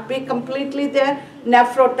may not be completely there.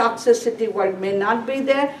 Nephrotoxicity word may not be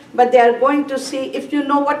there. But they are going to see if you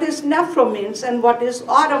know what is nephro means and what is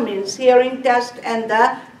auto means, hearing test and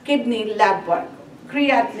the kidney lab work,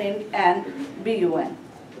 creatinine and BUN.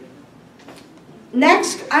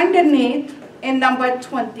 Next, underneath in number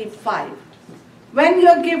 25, when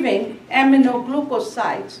you're giving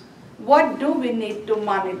aminoglycosides, what do we need to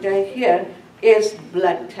monitor here is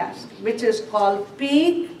blood test, which is called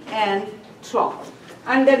peak and trough.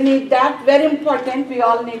 Underneath that, very important, we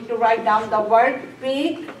all need to write down the word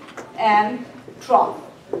peak and trough.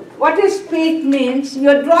 What is peak means?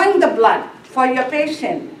 You're drawing the blood for your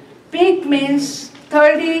patient. Peak means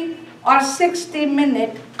 30 or 60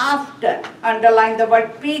 minutes after. Underline the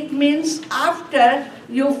word peak means after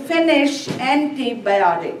you finish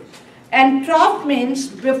antibiotic. And trough means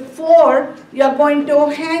before you're going to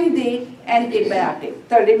hand the antibiotic.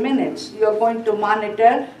 30 minutes, you're going to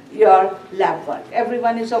monitor your lab work.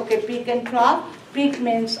 Everyone is okay, peak and trough? Peak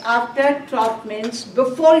means after, trough means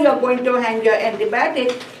before you're going to hand your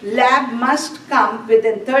antibiotic. Lab must come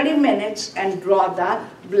within 30 minutes and draw the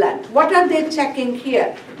blood. What are they checking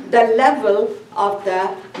here? The level of the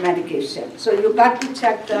medication. So you got to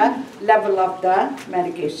check the level of the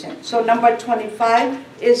medication. So number 25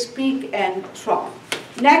 is peak and trough.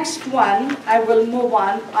 Next one, I will move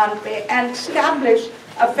on and establish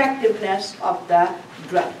effectiveness of the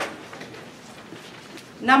drug.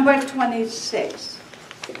 Number 26.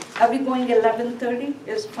 Are we going 11:30?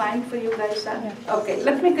 Is fine for you guys? Yeah. Okay,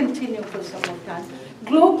 let me continue for some more time.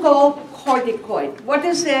 Glucocorticoid. What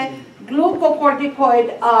is a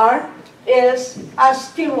glucocorticoid is a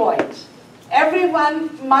steroids.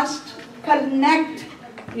 Everyone must connect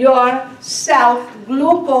yourself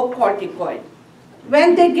glucocorticoid.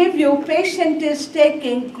 When they give you, patient is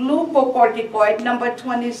taking glucocorticoid number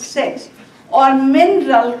 26 or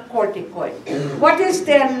mineral corticoid. What is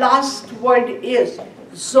their last word is?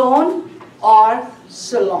 Zone or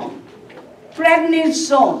Zolone.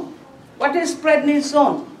 Prednisone. What is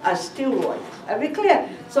prednisone? A steroid. Are we clear?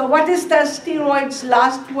 So what is the steroid's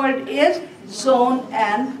last word is? Zone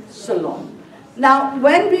and Zolone. Now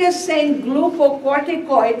when we are saying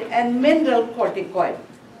glucocorticoid and mineral corticoid,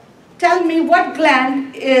 tell me what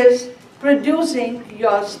gland is producing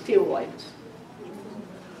your steroids?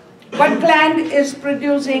 What gland is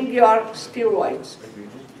producing your steroids?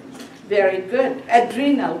 Very good.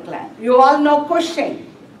 Adrenal gland. You all know Cushing,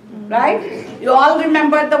 right? You all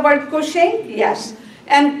remember the word Cushing? Yes.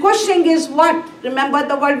 And Cushing is what? Remember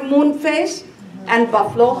the word moon face and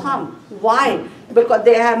buffalo hump. Why? Because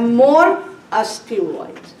they have more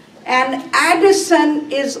steroids. And Addison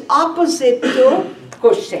is opposite to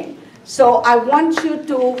Cushing. So I want you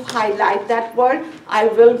to highlight that word. I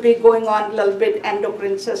will be going on a little bit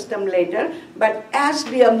endocrine system later. But as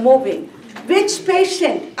we are moving, which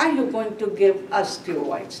patient are you going to give a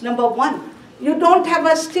steroids? Number one, you don't have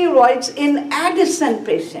a steroids in Addison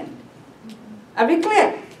patient. Are we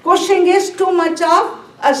clear? Cushing is too much of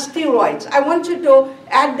a steroids. I want you to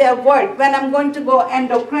add their word. When I'm going to go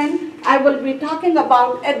endocrine, I will be talking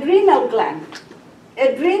about adrenal gland.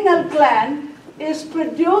 Adrenal gland is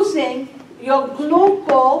producing your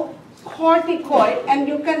glucocorticoid, and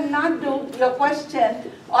you cannot do your question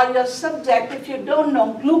or your subject if you don't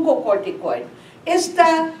know glucocorticoid. Is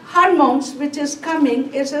the hormones which is coming,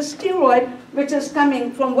 is a steroid which is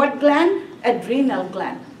coming from what gland? Adrenal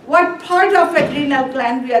gland. What part of adrenal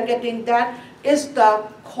gland we are getting that is the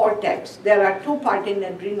cortex. There are two parts in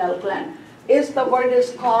adrenal gland. The word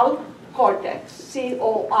is called cortex,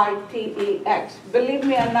 C-O-R-T-E-X. Believe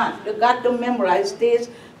me or not, you got to memorize these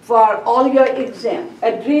for all your exam.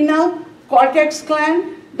 Adrenal, cortex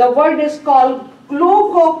gland, the word is called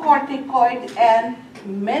glucocorticoid and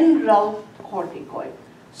mineral corticoid.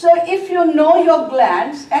 So if you know your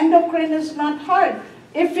glands, endocrine is not hard.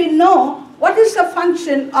 If we know what is the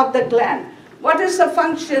function of the gland, what is the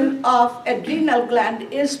function of adrenal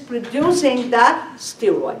gland is producing the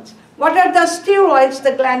steroids. What are the steroids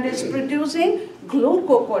the gland is producing?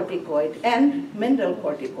 Glucocorticoid and mineral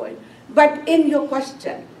corticoid. But in your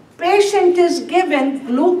question, patient is given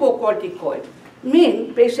glucocorticoid.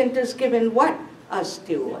 Mean patient is given what? A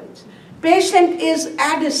steroids. Patient is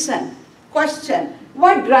Addison. Question,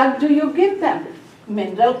 what drug do you give them?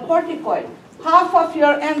 Mineral corticoid. Half of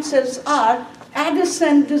your answers are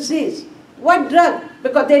Addison disease. What drug?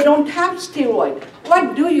 Because they don't have steroid.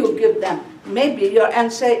 What do you give them? Maybe your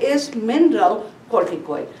answer is mineral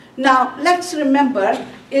corticoid. Now, let's remember,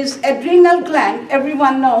 is adrenal gland,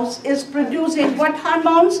 everyone knows, is producing what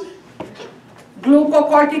hormones?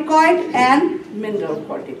 Glucocorticoid and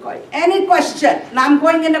mineralocorticoid. Any question? Now I'm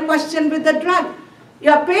going in a question with the drug.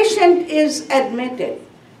 Your patient is admitted.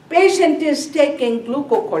 Patient is taking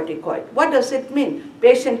glucocorticoid. What does it mean?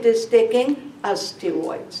 Patient is taking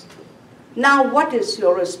steroids. Now what is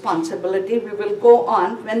your responsibility? We will go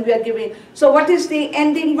on when we are giving. So what is the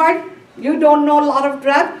ending word? You don't know a lot of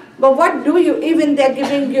drug, but what do you, even they're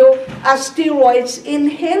giving you a steroids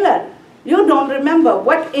inhaler. You don't remember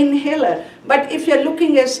what inhaler, but if you're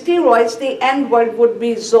looking at steroids, the end word would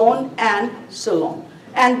be zone and Solon.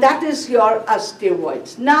 And that is your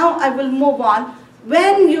steroids. Now I will move on.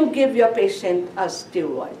 When you give your patient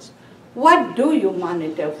steroids, what do you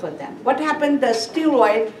monitor for them? What happened? The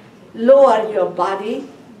steroid lower your body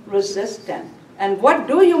resistance. And what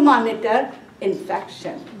do you monitor?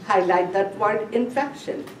 Infection. Highlight that word,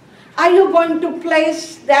 infection. Are you going to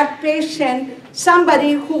place that patient,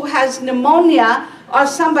 somebody who has pneumonia or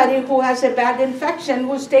somebody who has a bad infection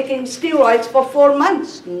who's taking steroids for 4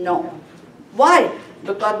 months? No. Why?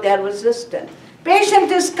 Because they're resistant.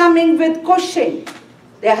 Patient is coming with Cushing.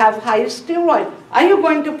 They have high steroid. Are you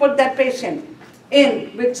going to put that patient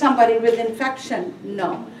in with somebody with infection?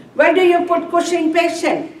 No. Where do you put Cushing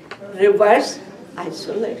patient? Reverse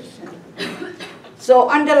isolation. So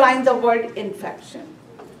underline the word infection.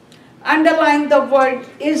 Underline the word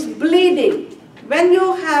is bleeding. When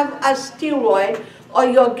you have a steroid or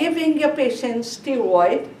you're giving your patient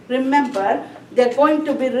steroid, remember they're going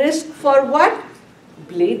to be risk for what?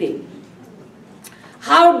 Bleeding.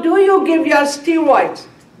 How do you give your steroids?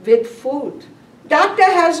 With food. Doctor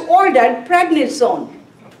has ordered prednisone.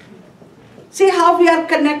 See how we are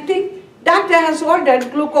connecting? Doctor has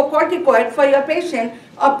ordered glucocorticoid for your patient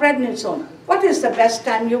or prednisone. What is the best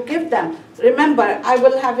time you give them? Remember, I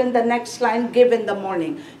will have in the next line, give in the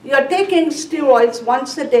morning. You're taking steroids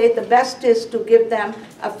once a day. The best is to give them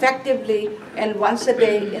effectively and once a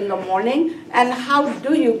day in the morning. And how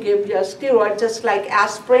do you give your steroid? Just like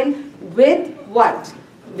aspirin, with what?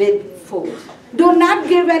 With food. Do not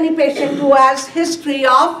give any patient who has history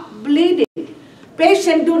of bleeding.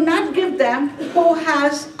 Patient, do not give them who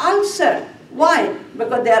has ulcer. Why?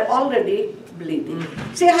 Because they are already bleeding.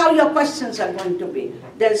 See how your questions are going to be.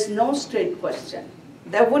 There's no straight question.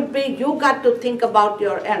 There would be, you got to think about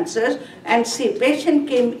your answers and see, patient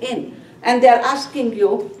came in and they're asking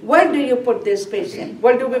you, where do you put this patient?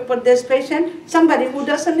 Where do we put this patient? Somebody who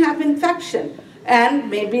doesn't have infection and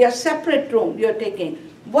maybe a separate room you're taking.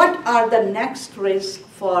 What are the next risks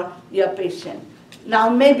for your patient? Now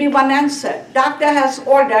maybe one answer. Doctor has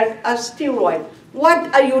ordered a steroid.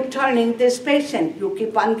 What are you turning this patient? You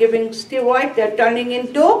keep on giving steroid, they're turning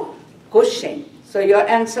into Cushing. So your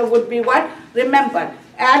answer would be what? Remember,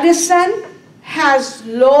 Addison has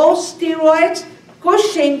low steroids,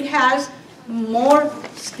 Cushing has more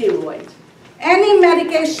steroids. Any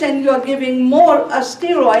medication you're giving more a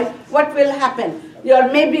steroid, what will happen? You're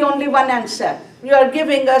maybe only one answer. You're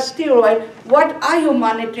giving a steroid, what are you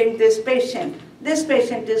monitoring this patient? This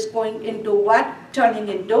patient is going into what? Turning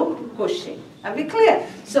into Cushing. Are we clear?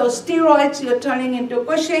 So steroids, you're turning into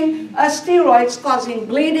Cushing. A steroids causing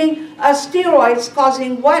bleeding. A steroids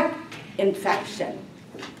causing what? Infection.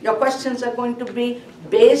 Your questions are going to be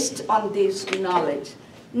based on this knowledge.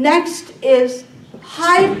 Next is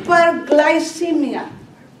hyperglycemia.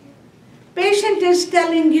 Patient is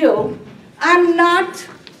telling you, I'm not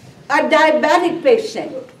a diabetic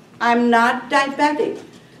patient. I'm not diabetic.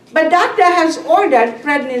 But doctor has ordered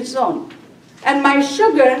prednisone. And my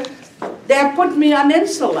sugar, they have put me on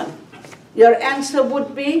insulin. Your answer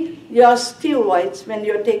would be your steroids. When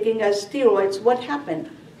you're taking a steroids, what happened?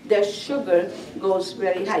 Their sugar goes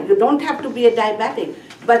very high. You don't have to be a diabetic,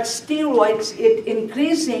 but steroids, it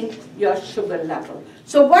increasing your sugar level.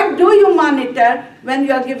 So what do you monitor when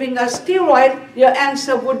you're giving a steroid? Your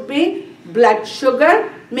answer would be blood sugar.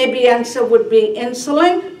 Maybe answer would be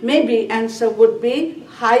insulin. Maybe answer would be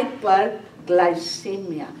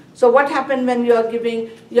hyperglycemia. So what happened when you're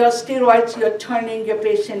giving your steroids? You're turning your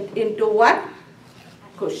patient into what?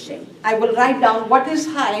 Cushing. I will write down what is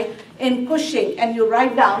high in Cushing, and you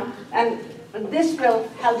write down, and this will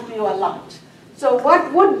help you a lot. So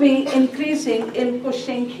what would be increasing in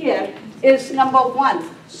Cushing here is number one,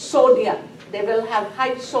 sodium. They will have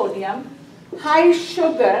high sodium, high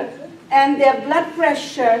sugar, and their blood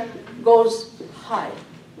pressure goes high.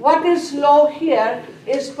 What is low here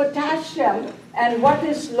is potassium, and what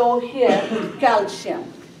is low here? Calcium.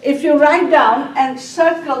 If you write down and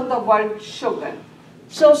circle the word sugar.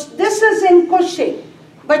 So this is in Cushing,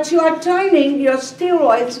 but you are turning your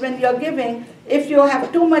steroids when you're giving, if you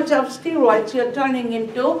have too much of steroids, you're turning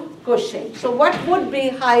into Cushing. So what would be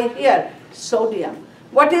high here? Sodium.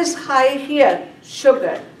 What is high here?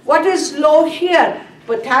 Sugar. What is low here?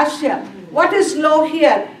 Potassium. What is low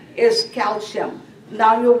here is calcium.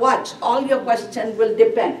 Now you watch, all your questions will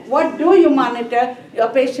depend. What do you monitor your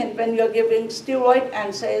patient when you're giving steroid?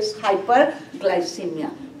 Answer is hyperglycemia.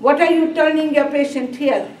 What are you turning your patient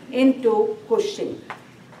here into? Cushing.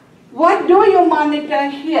 What do you monitor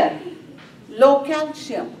here? Low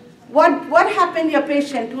calcium. What happened your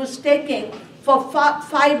patient who's taking for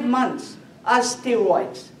 5 months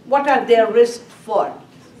steroids? What are their risks for?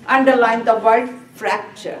 Underline the word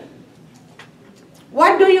fracture.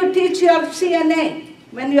 What do you teach your CNA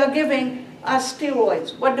when you are giving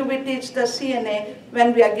steroids? What do we teach the CNA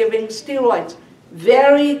when we are giving steroids?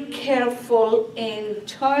 Very careful in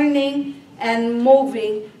turning and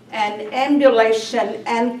moving and ambulation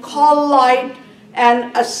and call light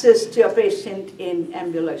and assist your patient in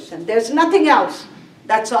ambulation. There's nothing else.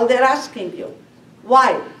 That's all they're asking you.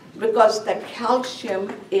 Why? Because the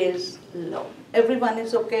calcium is low. Everyone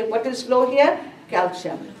is okay. What is low here?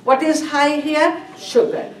 Calcium. What is high here?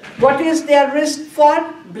 Sugar. What is their risk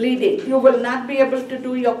for? Bleeding. You will not be able to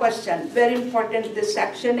do your question. Very important this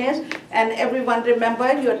section is. And everyone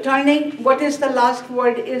remember, you're turning. What is the last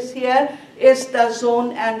word is here? Is the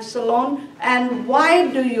zone and salon. And why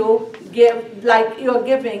do you give like you're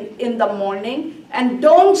giving in the morning? And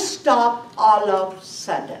don't stop all of a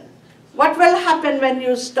sudden. What will happen when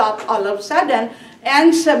you stop all of a sudden?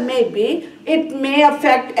 Answer may be, it may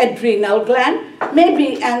affect adrenal gland.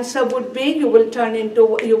 Maybe answer would be, you will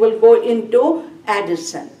go into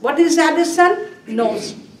Addison. What is Addison? No,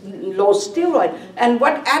 low steroid. And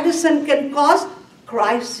what Addison can cause?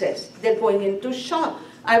 Crisis. They're going into shock.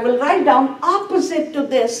 I will write down opposite to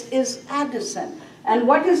this is Addison. And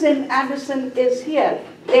what is in Addison is here.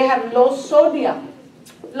 They have low sodium,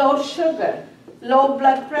 low sugar, low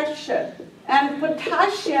blood pressure. And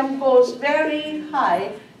potassium goes very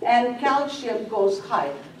high and calcium goes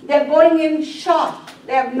high. They're going in shock.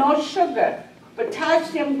 They have no sugar.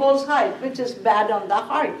 Potassium goes high, which is bad on the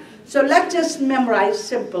heart. So let's just memorize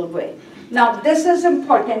simple way. Now this is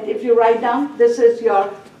important. If you write down, this is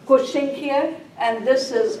your Cushing here, and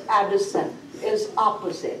this is Addison, is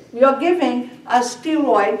opposite. You're giving a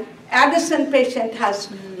steroid. Addison patient has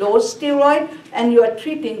low steroid, and you are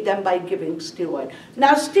treating them by giving steroid.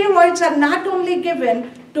 Now steroids are not only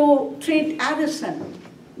given to treat Addison.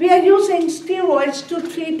 We are using steroids to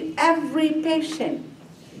treat every patient.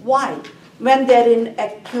 Why? When they're in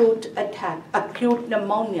acute attack, acute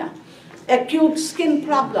pneumonia, acute skin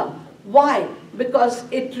problem. Why? Because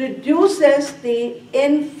it reduces the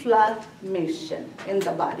inflammation in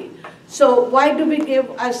the body. So why do we give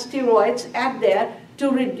steroids at there? To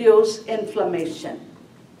reduce inflammation.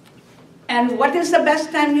 And what is the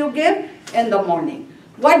best time you give? In the morning.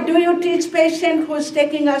 What do you teach patient who is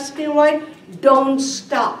taking a steroid? Don't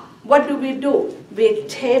stop. What do? We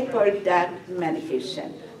taper that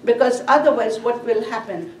medication. Because otherwise what will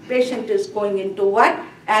happen? Patient is going into what?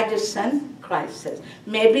 Addison crisis.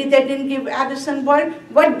 Maybe they didn't give Addison word.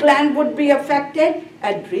 What gland would be affected?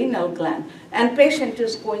 Adrenal gland. And patient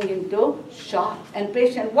is going into shock. And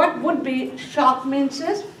patient, what would be shock means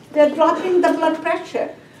is they're dropping the blood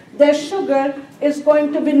pressure. Their sugar is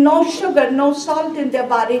going to be no sugar, no salt in their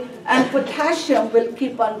body, and potassium will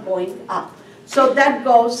keep on going up. So that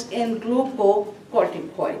goes in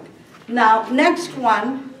glucocorticoid. Now, next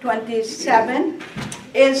one, 27,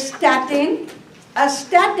 is statin. A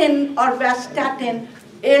statin or vastatin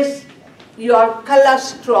is your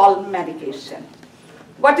cholesterol medication.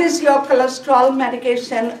 What is your cholesterol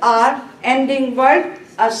medication? Are ending word,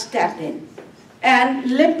 a statin. And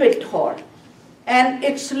Lipitor. And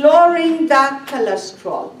it's lowering the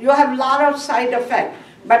cholesterol. You have a lot of side effects,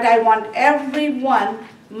 but I want everyone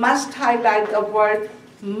must highlight the word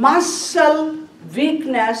muscle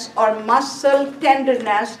weakness or muscle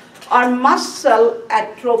tenderness or muscle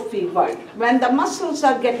atrophy word. When the muscles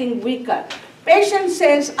are getting weaker, patient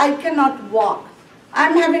says, I cannot walk.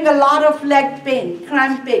 I'm having a lot of leg pain,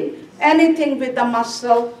 cramping. Anything with the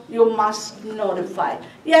muscle, you must notify.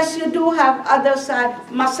 Yes, you do have other side,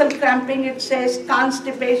 muscle cramping, it says,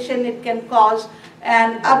 constipation it can cause,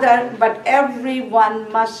 and other, but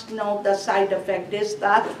everyone must know the side effect is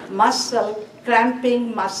the muscle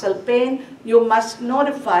cramping, muscle pain. You must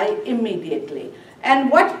notify immediately.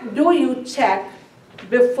 And what do you check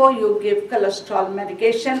before you give cholesterol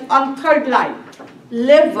medication? On third line,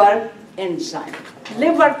 liver enzyme,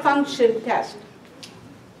 liver function test.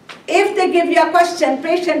 If they give you a question,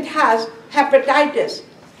 patient has hepatitis,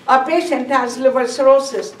 or patient has liver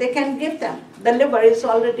cirrhosis, they can give them. The liver is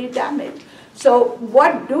already damaged. So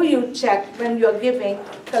what do you check when you're giving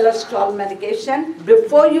cholesterol medication?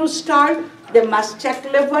 Before you start, they must check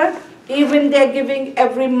liver. Even they're giving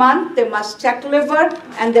every month, they must check liver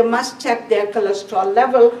and they must check their cholesterol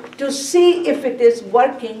level to see if it is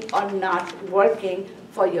working or not working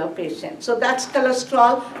for your patient. So that's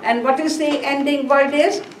cholesterol. And what is the ending word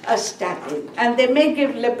is? A statin. And they may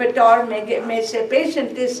give Lipitor, may say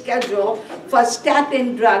patient is scheduled for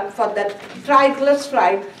statin drug for the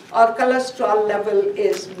triglyceride or cholesterol level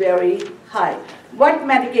is very high. What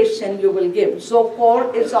medication you will give?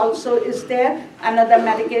 Zocor is there, another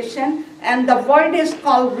medication. And the word is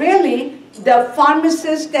called, really, the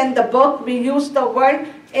pharmacist and the book, we use the word,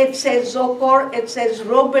 it says Zocor, it says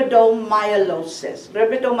rhabdomyolysis.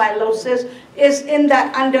 Rhabdomyolysis is in the,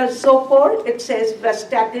 under Zocor, it says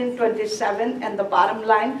Vastatin 27 and the bottom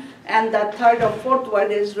line, and the third or fourth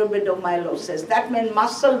word is rhabdomyolysis. That means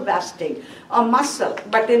muscle wasting, or muscle,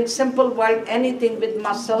 but in simple word, anything with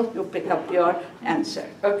muscle, you pick up your answer.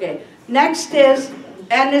 Okay, next is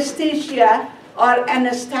anesthesia or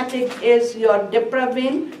anesthetic is your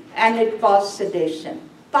Dipravin, and it causes sedation.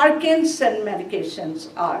 Parkinson medications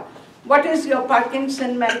are, what is your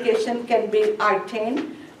Parkinson medication? Can be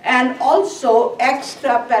Artane, and also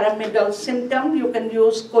extrapyramidal symptom, you can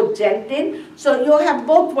use Cogentin. So you have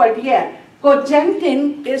both words here.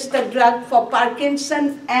 Cogentin is the drug for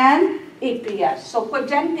Parkinson and EPS. So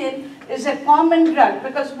Cogentin is a common drug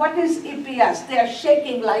because what is EPS? They are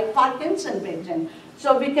shaking like Parkinson patient.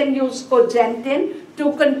 So we can use Cogentin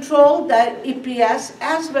to control the EPS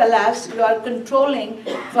as well as you are controlling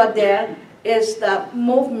for there is the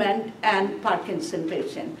movement and Parkinson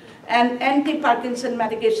patient. And anti-Parkinson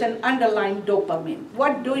medication underline dopamine.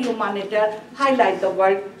 What do you monitor? Highlight the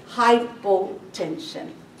word hypotension.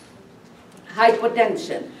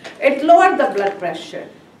 Hypotension. It lowers the blood pressure.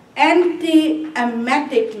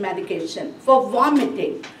 Anti-emetic medication for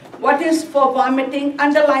vomiting. What is for vomiting?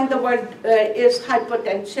 Underline the word is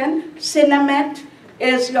hypotension. Sinemet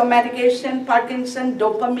is your medication. Parkinson,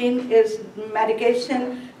 dopamine is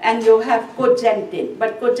medication. And you have Cogentin.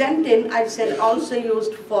 But Cogentin, I said, also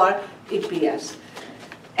used for EPS.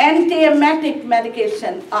 Anti-emetic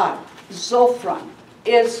medication are Zofran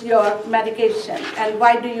is your medication. And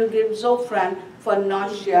why do you give Zofran? For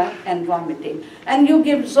nausea and vomiting. And you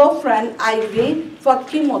give Zofran IV for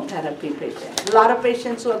chemotherapy patients. A lot of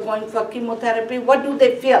patients who are going for chemotherapy, what do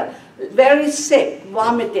they feel? Very sick,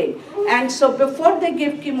 vomiting. And so before they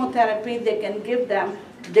give chemotherapy, they can give them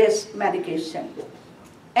this medication.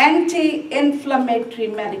 Anti-inflammatory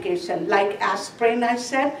medication, like aspirin, I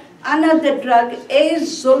said. Another drug is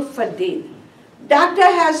Zolfadine. Doctor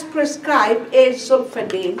has prescribed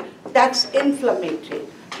Zolfadine, that's inflammatory.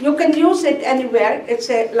 You can use it anywhere. It's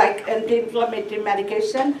a like anti-inflammatory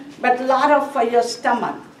medication, but a lot of for your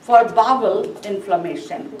stomach, for bowel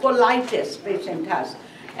inflammation, colitis patient has.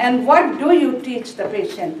 And what do you teach the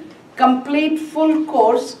patient? Complete full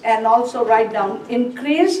course and also write down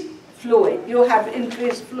increased fluid. You have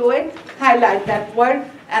increased fluid, highlight that word,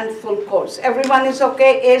 and full course. Everyone is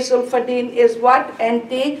okay? Zolfadine is what?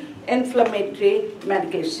 Anti-inflammatory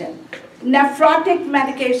medication. Nephrotic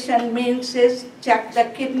medication means is check the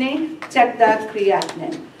kidney, check the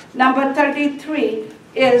creatinine. Number 33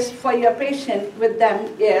 is for your patient with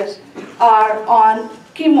them are on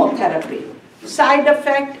chemotherapy. Side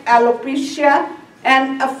effect, alopecia,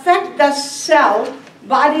 and affect the cell,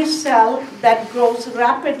 body cell that grows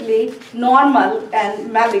rapidly, normal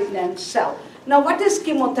and malignant cell. Now what is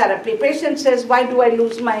chemotherapy? Patient says, why do I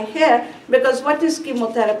lose my hair? Because what is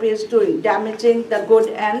chemotherapy is doing? Damaging the good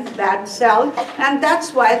and bad cell. And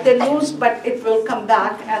that's why they lose, but it will come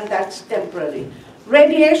back and that's temporary.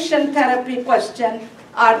 Radiation therapy question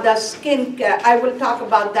are the skin care. I will talk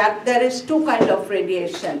about that. There is two kinds of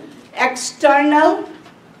radiation. External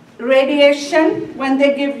radiation, when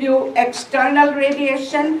they give you external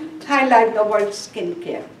radiation, highlight the word skin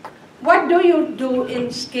care. What do you do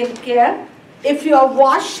in skin care? If you are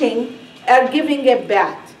washing or giving a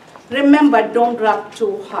bath, remember, don't rub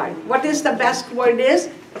too hard. What is the best word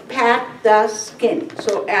is? Pat the skin.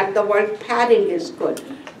 So add the word patting is good.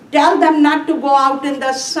 Tell them not to go out in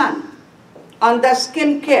the sun on the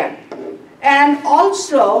skin care. And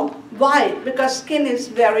also, why? Because skin is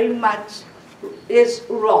very much is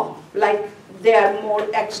raw, like they are more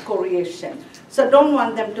excoriation. So don't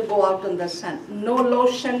want them to go out in the sun. No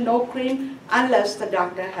lotion, no cream, unless the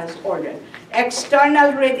doctor has ordered.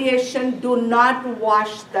 External radiation, do not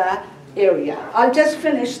wash the area. I'll just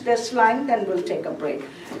finish this line, then we'll take a break.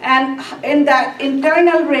 And in the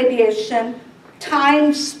internal radiation,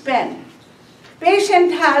 time spent.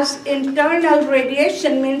 Patient has internal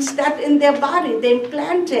radiation, means that in their body, they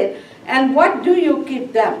implant it. And what do you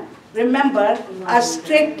keep them? Remember, a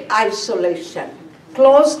strict isolation.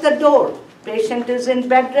 Close the door. Patient is in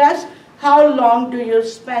bed rest, how long do you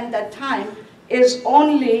spend that time, is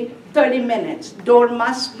only 30 minutes. Door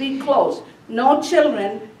must be closed. No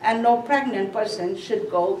children and no pregnant person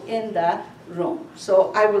should go in the room.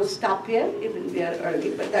 So I will stop here, even we are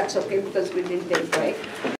early, but that's okay because we didn't take break.